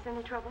can cause us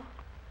any trouble?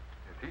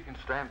 If he can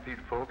stampede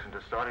folks into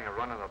starting a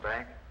run on the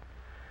bank,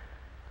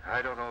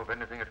 I don't know of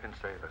anything that can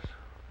save us.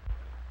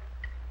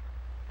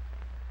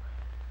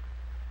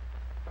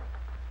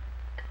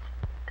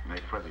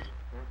 Hey, Fuzzy.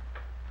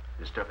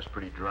 This stuff is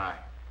pretty dry.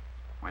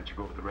 Why don't you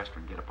go over to the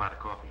restaurant and get a pot of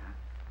coffee, huh?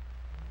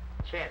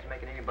 Chance of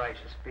making anybody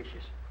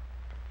suspicious.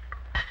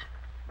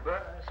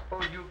 But I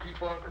suppose you keep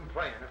on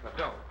complaining if I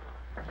don't.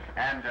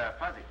 And,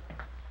 Fuzzy,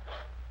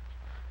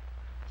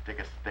 stick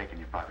a steak in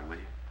your pocket, will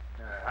you?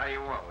 How do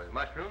you want, with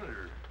mushrooms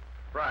or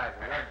fries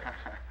with onions?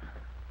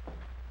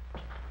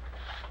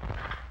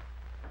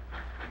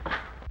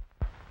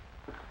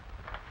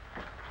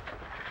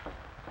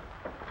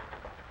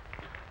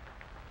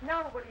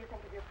 Now, what do you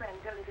think of your friend,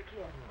 Billy the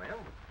Kid? Well,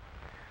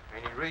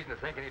 any reason to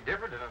think any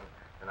different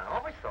than I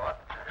always thought.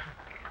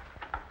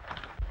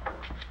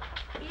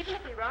 Even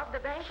if he robbed the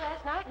bank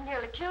last night and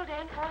nearly killed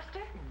Dan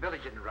Foster? Billy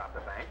didn't rob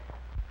the bank.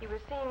 He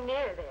was seen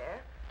near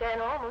there.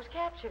 Dan almost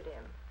captured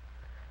him.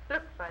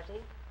 Look,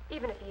 Fuzzy,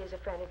 even if he is a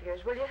friend of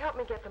yours, will you help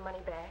me get the money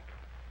back?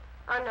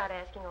 I'm not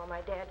asking on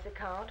my dad's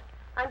account.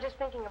 I'm just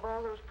thinking of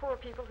all those poor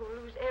people who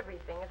lose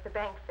everything if the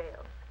bank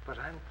fails. But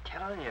I'm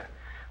telling you,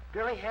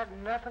 Billy had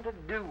nothing to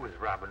do with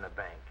robbing the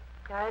bank.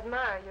 I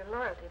admire your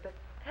loyalty, but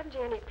haven't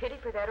you any pity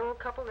for that old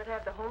couple that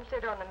have the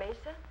homestead on the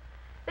mesa?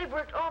 They've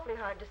worked awfully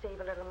hard to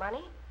save a little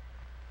money.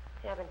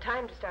 They haven't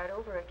time to start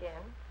over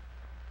again.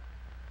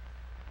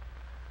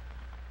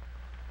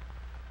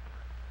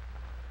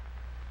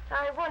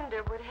 I wonder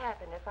what would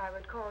happen if I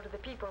would call to the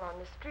people on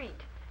the street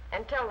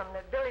and tell them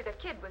that Billy the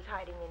Kid was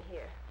hiding in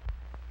here.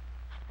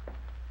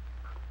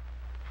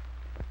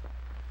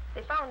 If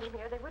they found him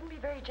here, they wouldn't be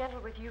very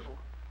gentle with you.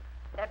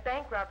 That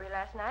bank robbery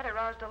last night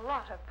aroused a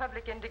lot of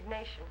public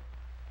indignation.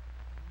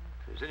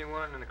 If there's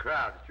anyone in the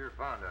crowd that you're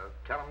fond of,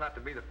 tell them not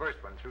to be the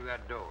first one through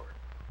that door.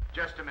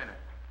 Just a minute.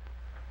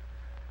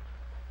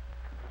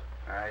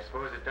 I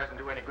suppose it doesn't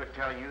do any good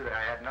telling you that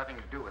I had nothing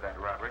to do with that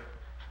robbery.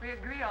 We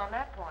agree on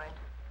that point.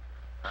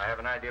 I have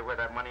an idea where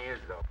that money is,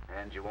 though,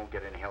 and you won't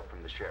get any help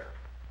from the sheriff.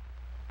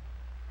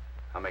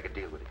 I'll make a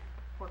deal with you.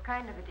 What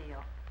kind of a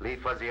deal?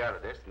 Leave Fuzzy out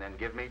of this, and then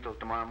give me till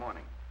tomorrow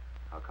morning.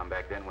 I'll come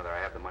back then whether I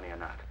have the money or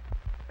not.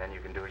 Then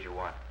you can do as you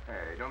want.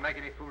 Hey, don't make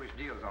any foolish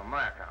deals on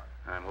my account.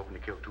 I'm hoping to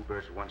kill two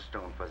birds with one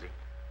stone, Fuzzy.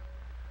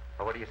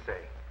 Well, what do you say?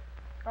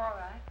 All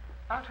right.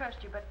 I'll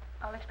trust you, but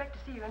I'll expect to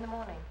see you in the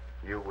morning.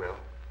 You will.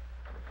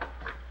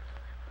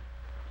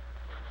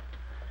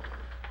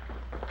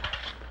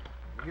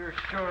 You're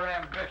sure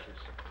ambitious.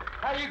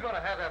 How are you going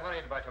to have that money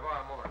in by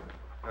tomorrow morning?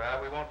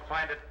 Well, we won't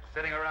find it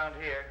sitting around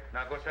here.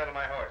 Now go saddle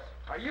my horse.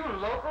 Are you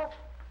local?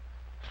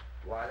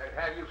 Why, they'd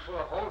have you full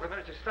of holes the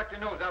minute you stuck your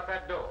nose out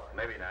that door.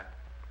 Maybe not.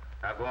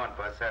 Now go on,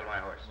 Fuzz. Saddle my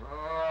horse.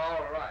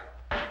 All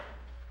right.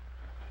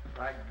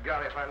 By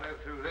golly, if I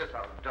live through this,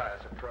 I'll die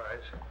of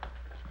surprise.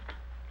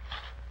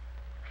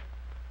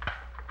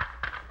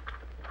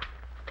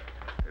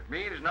 It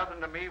means nothing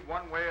to me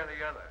one way or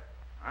the other.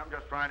 I'm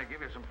just trying to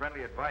give you some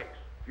friendly advice.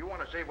 If you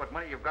want to save what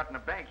money you've got in the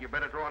bank, you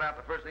better draw it out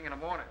the first thing in the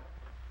morning.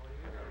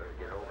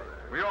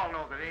 We all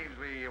know that he's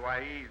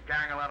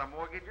carrying a lot of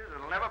mortgages.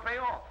 It'll never pay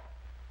off.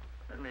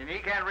 I mean, he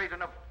can't raise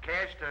enough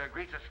cash to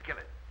grease a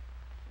skillet.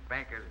 The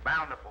bank is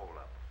bound to fold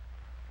up.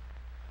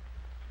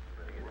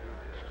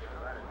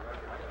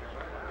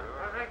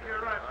 I think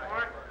you're right,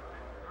 Sport.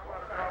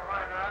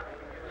 Why not?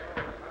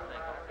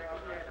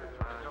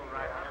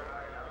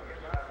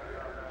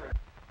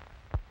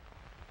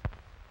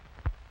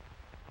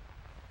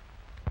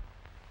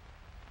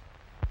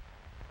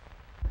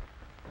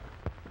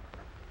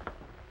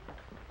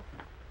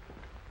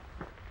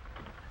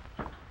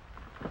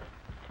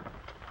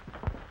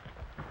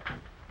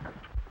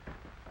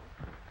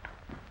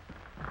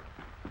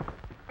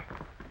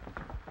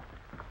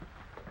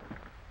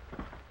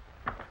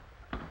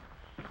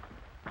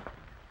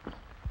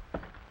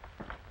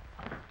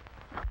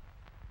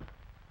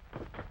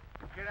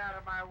 Get out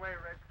of my way,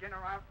 Redskin,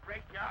 or I'll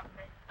break you up.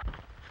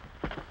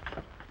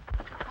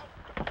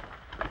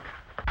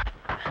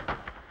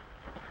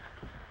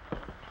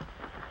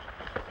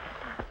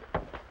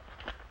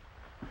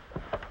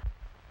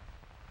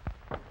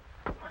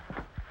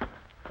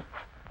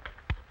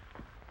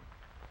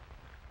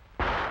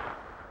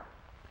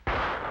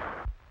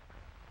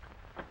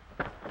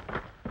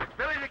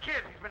 Billy the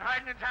Kid, he's been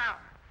hiding in town.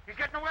 He's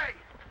getting away.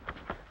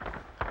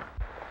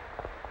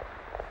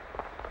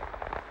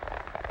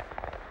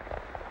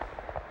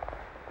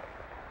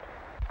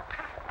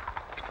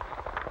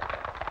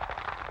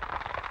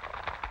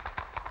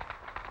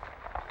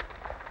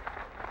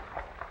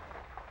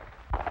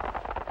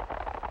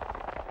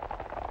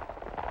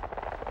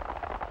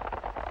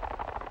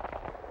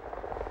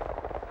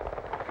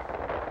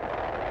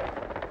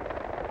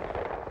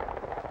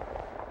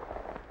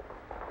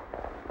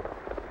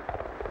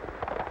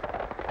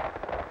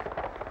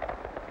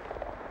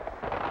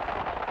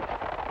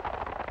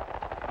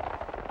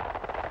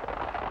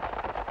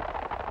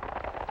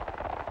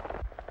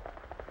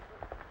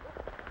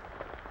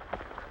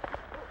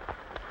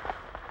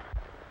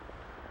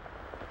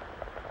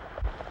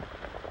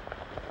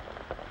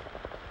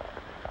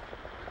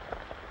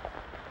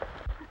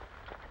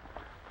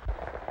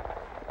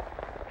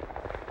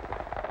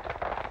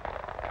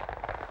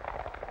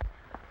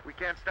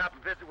 Can't stop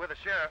and visit with the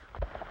sheriff.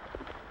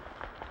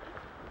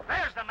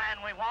 There's the man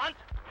we want.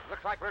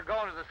 Looks like we're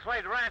going to the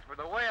Slade Ranch for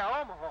the way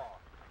of Omaha.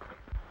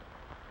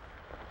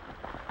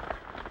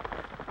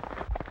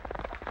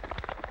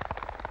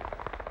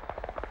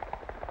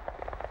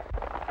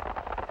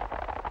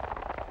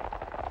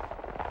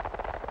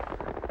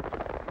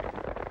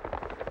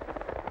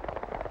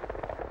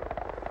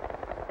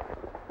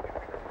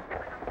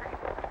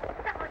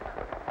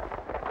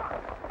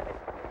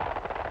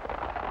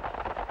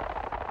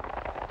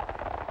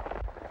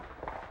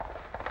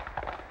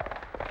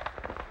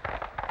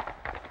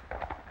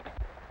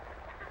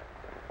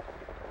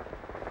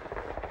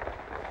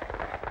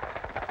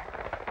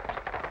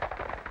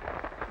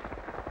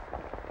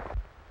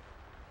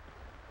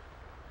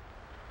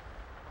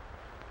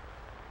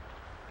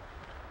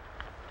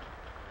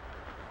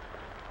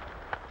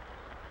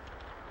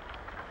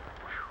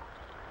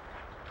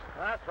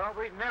 I thought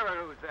we'd never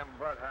lose them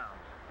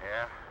bloodhounds.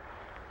 Yeah?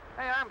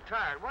 Hey, I'm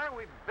tired. Why don't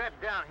we bed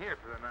down here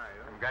for the night?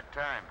 Huh? We've got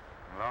time.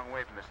 A long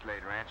way from the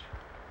Slade Ranch.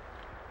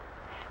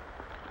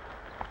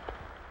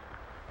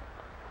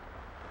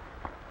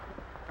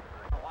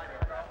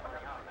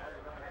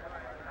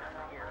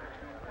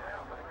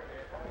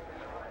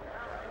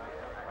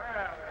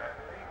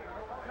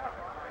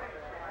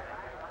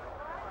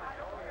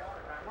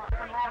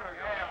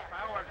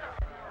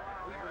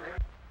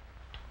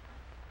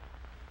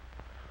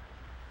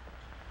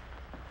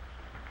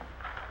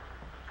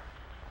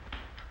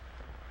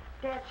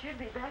 Dad should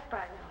be back by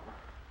now.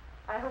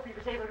 I hope he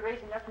was able to raise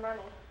enough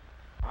money.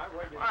 Why,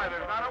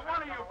 there's not a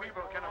one of you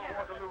people can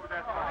afford to lose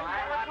that money.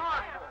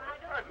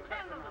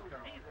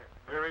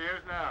 Here he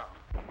is now.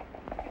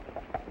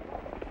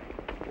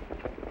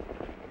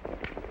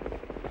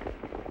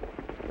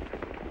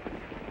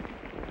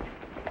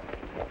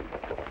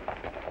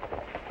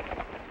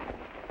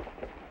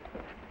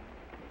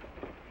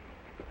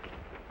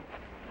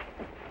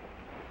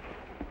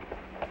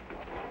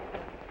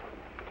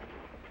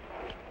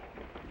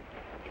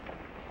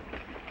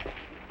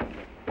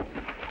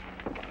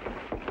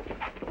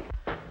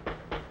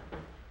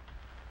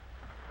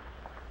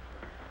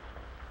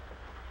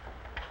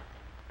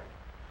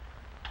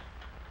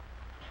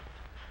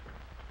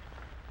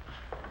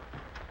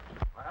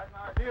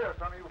 Here,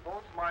 some of you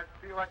folks might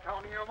feel like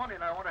counting your money,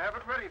 and I want to have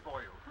it ready for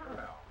you.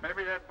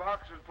 Maybe that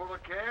box is full of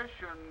cash,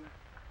 and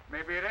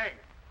maybe it ain't.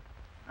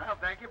 I'll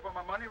thank you for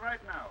my money right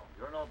now.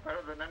 You're no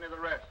better than any of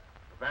the rest.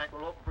 The bank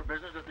will open for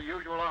business at the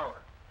usual hour.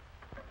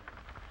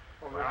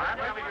 Well, I'm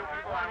telling you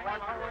people, I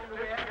want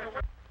you.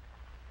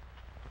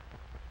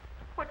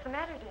 What's the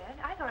matter,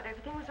 Dad? I thought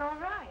everything was all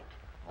right.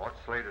 Walt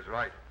Slade is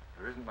right.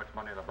 There isn't much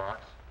money in the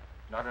box.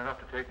 Not enough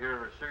to take care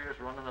of a serious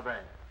run in the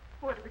bank.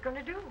 What are we going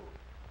to do?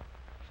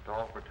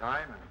 Stall for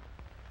time and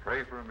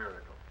pray for a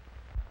miracle.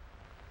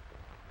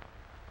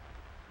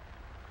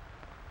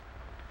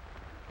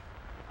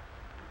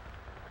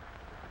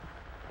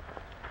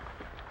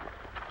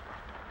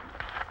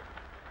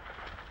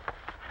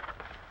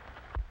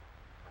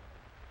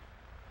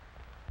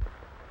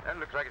 That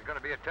looks like it's going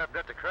to be a tough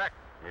nut to crack.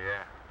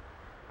 Yeah.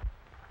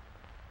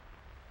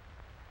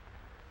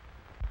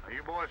 Now,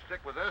 you boys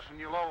stick with us, and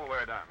you'll all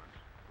wear diamonds.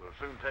 We'll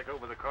soon take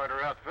over the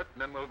Carter outfit,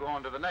 and then we'll go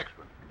on to the next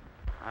one.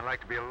 I'd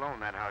like to be alone in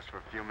that house for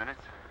a few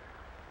minutes.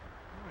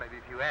 Maybe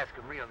if you ask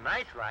him real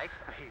nice like.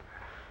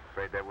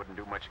 Afraid that wouldn't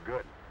do much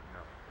good. No.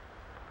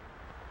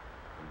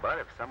 But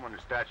if someone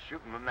starts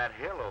shooting from that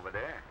hill over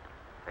there,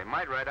 they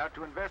might ride out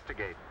to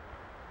investigate.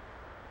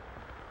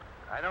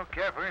 I don't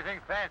care for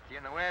anything fancy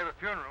in the way of a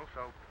funeral,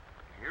 so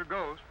here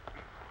goes.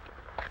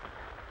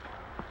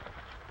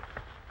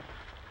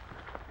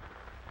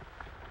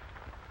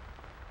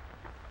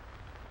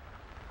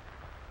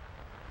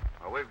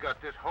 Well, we've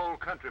got this whole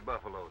country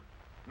buffaloed.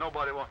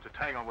 Nobody wants to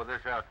tangle with this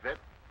outfit.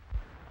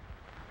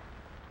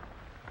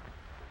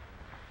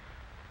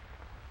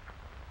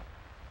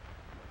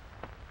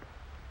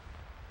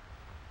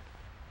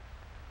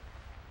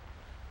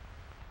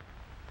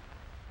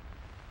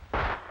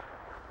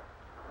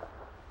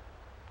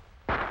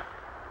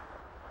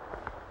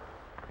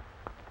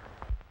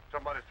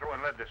 Somebody's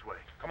throwing lead this way.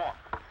 Come on.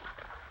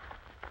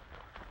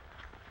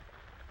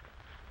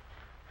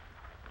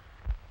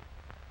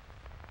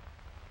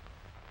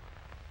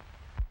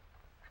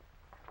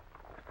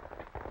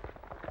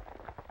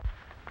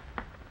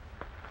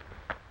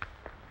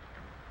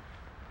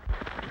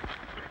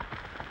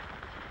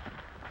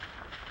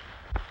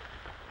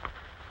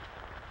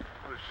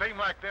 Well, it seemed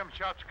like them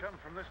shots come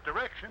from this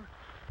direction.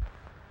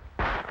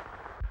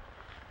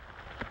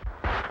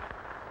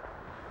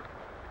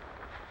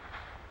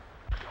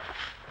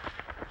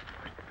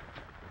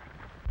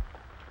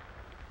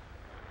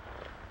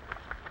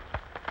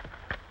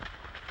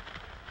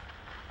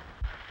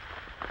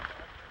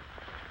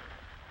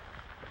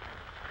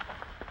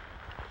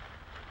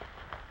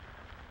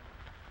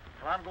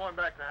 Well, I'm going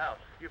back to the house.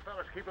 You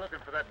fellas keep looking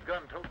for that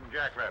gun-toting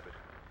jackrabbit.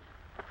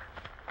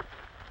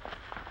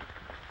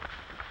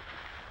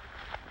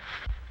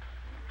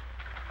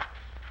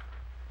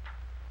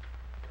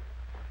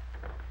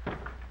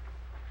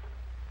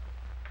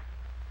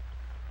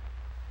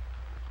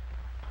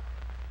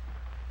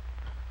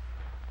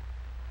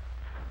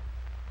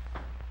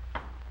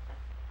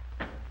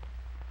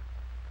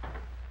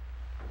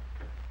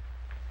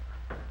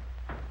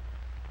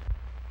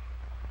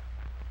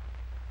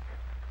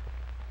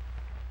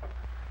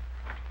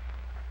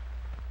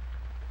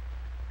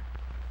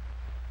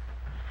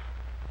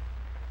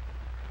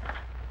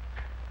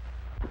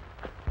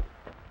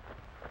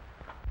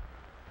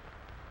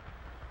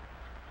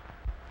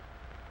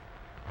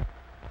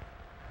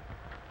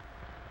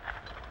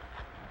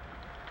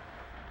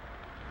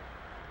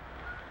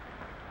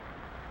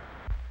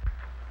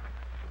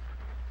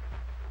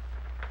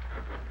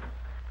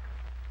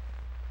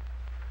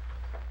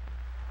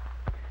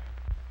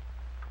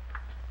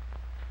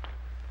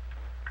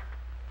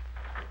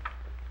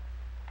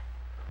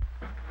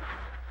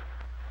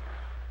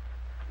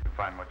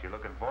 Find what you're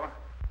looking for?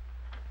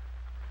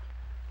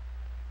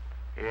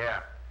 Yeah.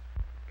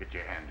 Get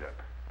your hands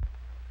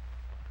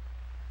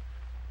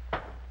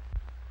up.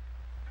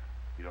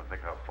 You don't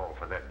think I'll fall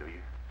for that, do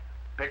you?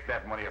 Pick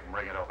that money up and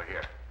bring it over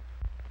here.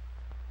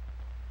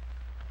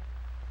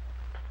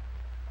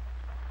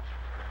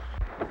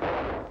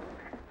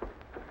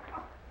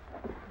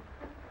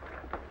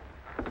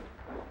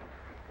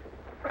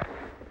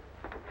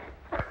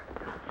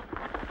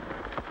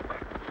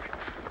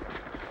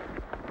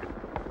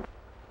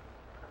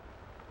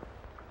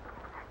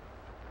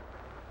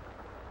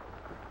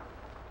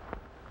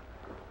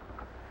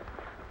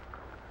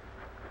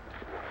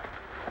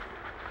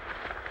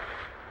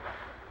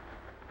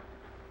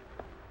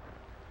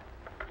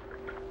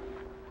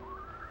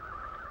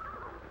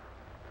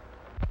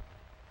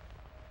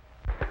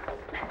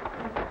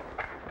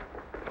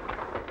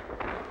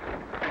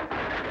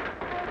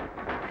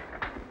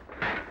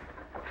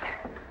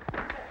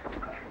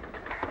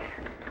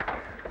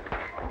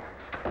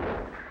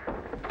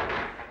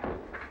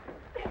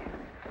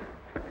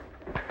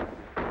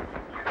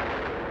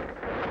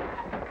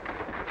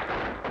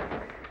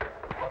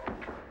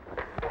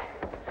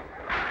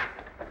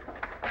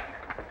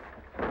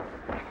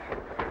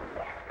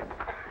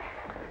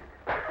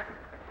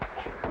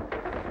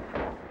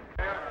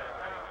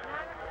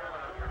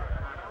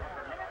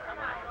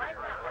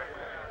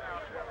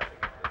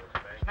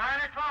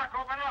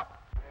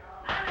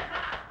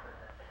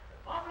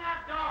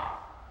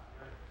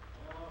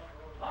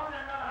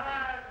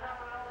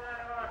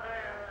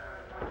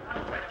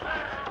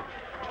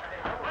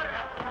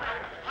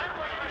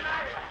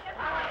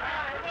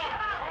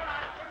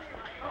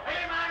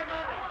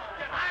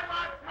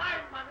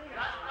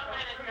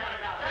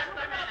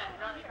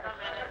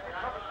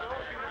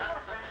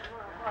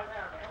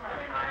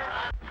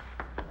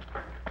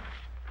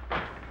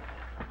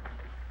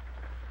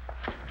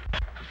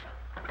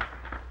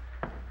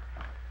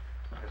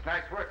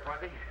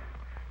 Fuzzy.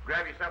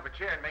 Grab yourself a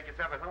chair and make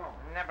yourself at home.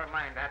 Never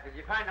mind that. Did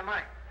you find the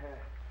money?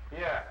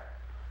 Yeah.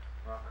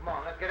 Well, come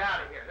on, let's get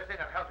out of here. This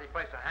ain't a healthy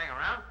place to hang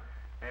around.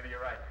 Maybe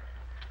you're right.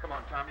 Come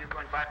on, Tom. You're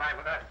going bye-bye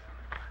with us.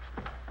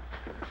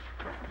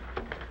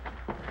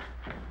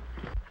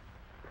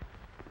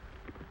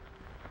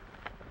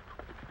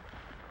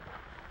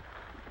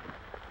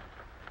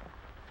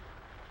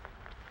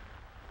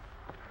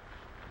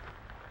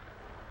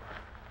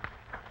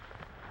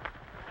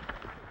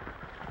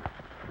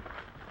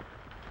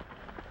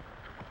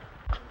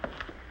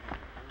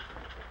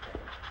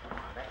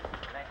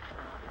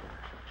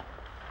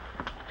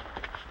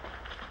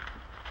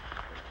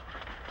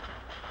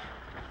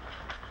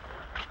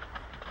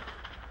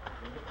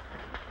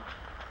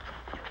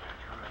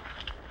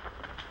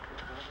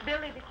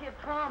 Billy, the kid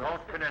promised.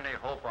 Don't pin any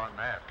hope on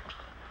that.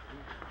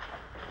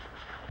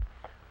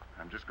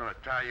 I'm just going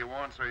to tie you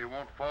on so you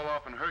won't fall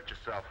off and hurt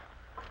yourself.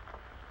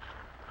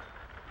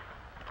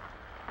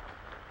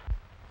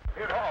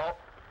 Hit all.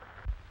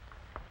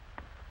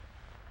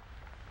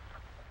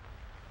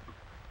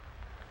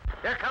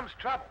 Here comes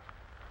trouble.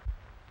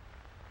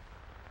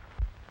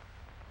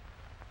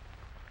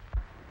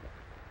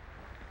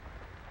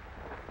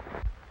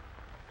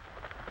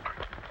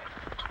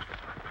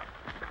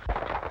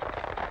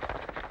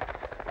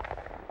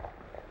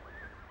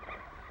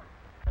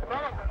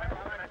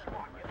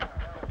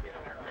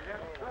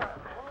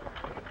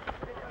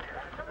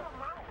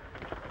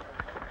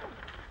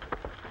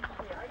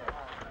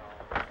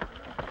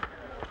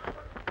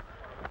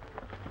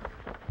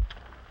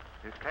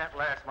 It can't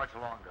last much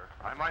longer.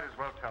 I might as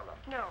well tell them.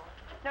 No,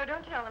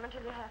 don't tell them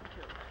until you have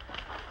to.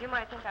 You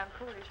might think I'm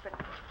foolish, but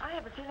I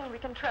have a feeling we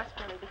can trust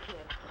Billy the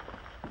kid.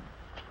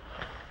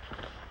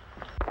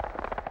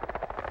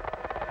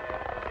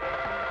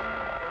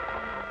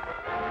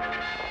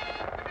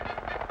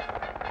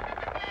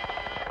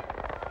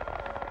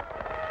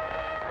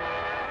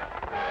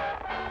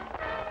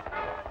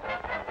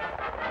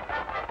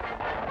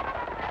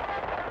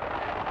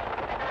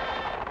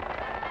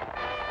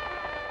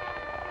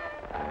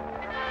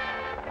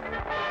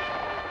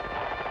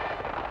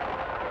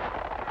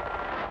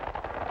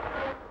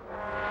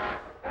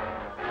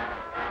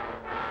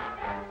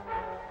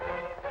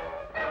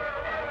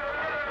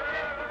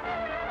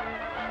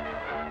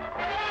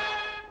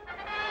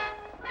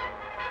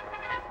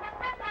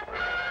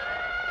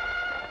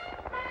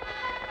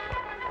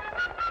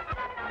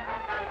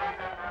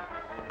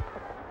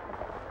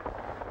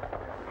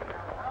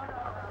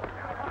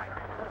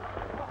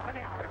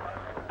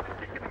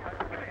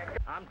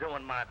 I'm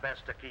doing my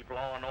best to keep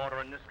law and order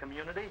in this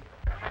community.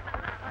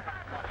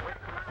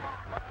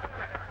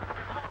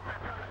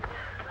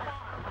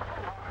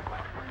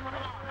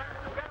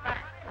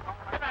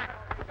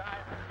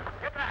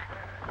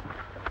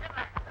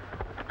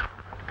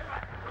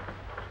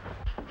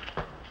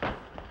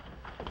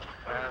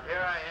 Well,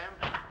 here I am.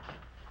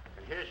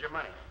 And here's your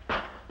money.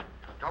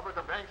 Double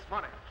the bank's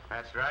money.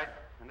 That's right.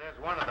 And there's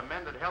one of the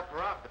men that helped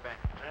rob the bank.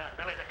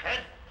 Billy the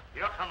kid,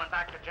 you're coming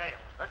back to jail.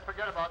 Let's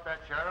forget about that,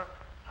 Sheriff.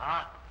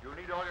 Huh? You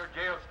need all your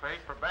jail space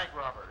for bank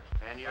robbers.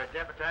 And you're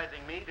deputizing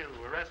me to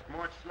arrest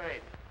Mort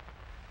Slade.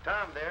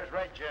 Tom there's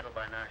right gentle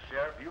by now,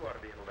 Sheriff. You ought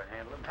to be able to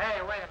handle him.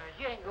 Hey, wait a minute.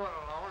 You ain't going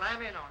alone.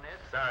 I'm in on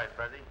this. Sorry,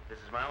 Fuzzy. This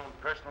is my own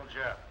personal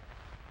job.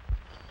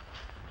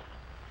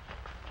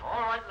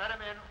 All right, let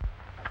him in.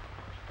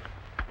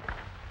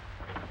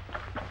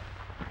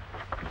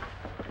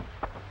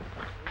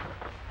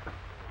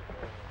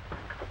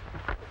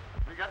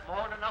 We got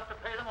more than enough to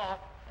pay them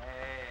off.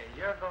 Hey,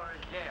 you're going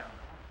to jail.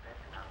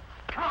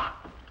 Come on.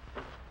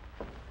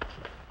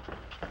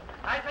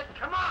 I said,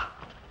 come on.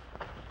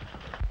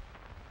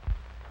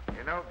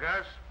 You know,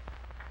 Gus,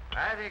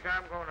 I think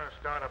I'm going to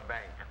start a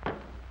bank.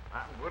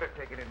 I'm good at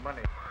taking in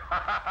money.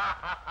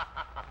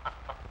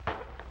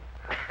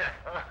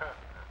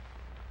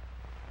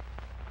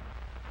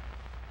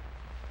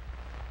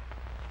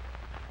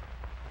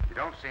 You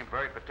don't seem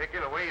very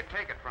particular where you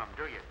take it from,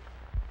 do you?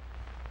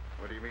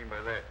 What do you mean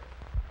by that?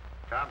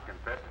 Tom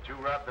confessed that you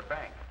robbed the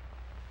bank.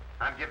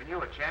 I'm giving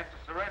you a chance to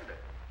surrender.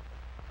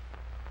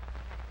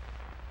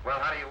 Well,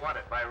 how do you want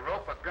it? By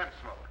rope or gun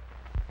smoke?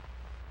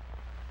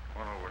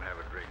 Come on over and have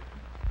a drink.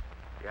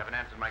 You haven't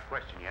answered my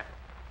question yet.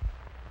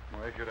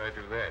 Why should I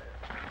do that?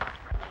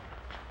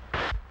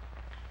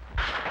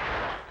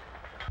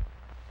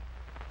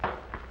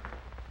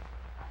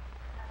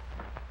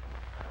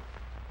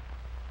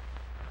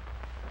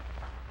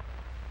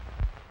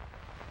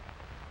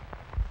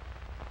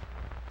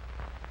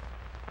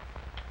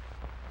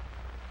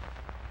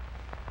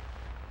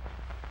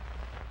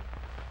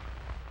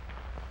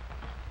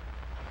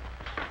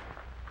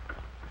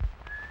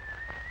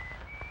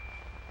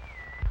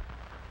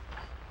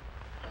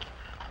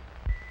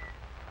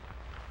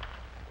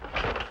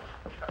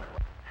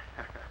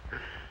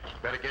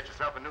 Better get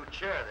yourself a new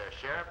chair there,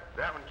 Sheriff.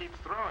 That one keeps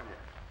throwing you.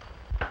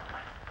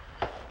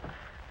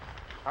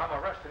 I'm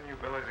arresting you,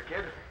 Billy the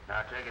Kid.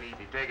 Now, take it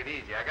easy, take it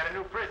easy. I got a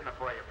new prisoner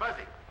for you,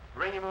 Fuzzy.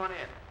 Bring him on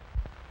in.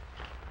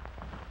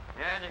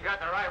 Yeah, and you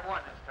got the right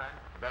one this time.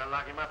 Better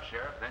lock him up,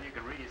 Sheriff. Then you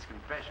can read his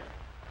confession.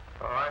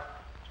 All right.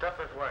 Step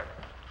this way.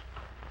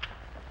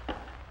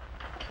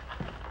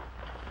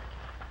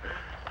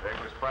 There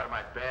goes part of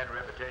my bad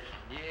reputation.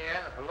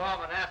 Yeah, the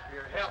lawman asked for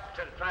your help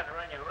instead of trying to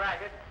run you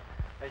ragged.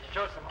 They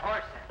show some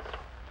horse sense.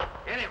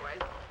 Anyway,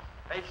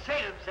 they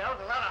say themselves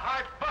a lot of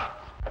hard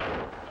bumps.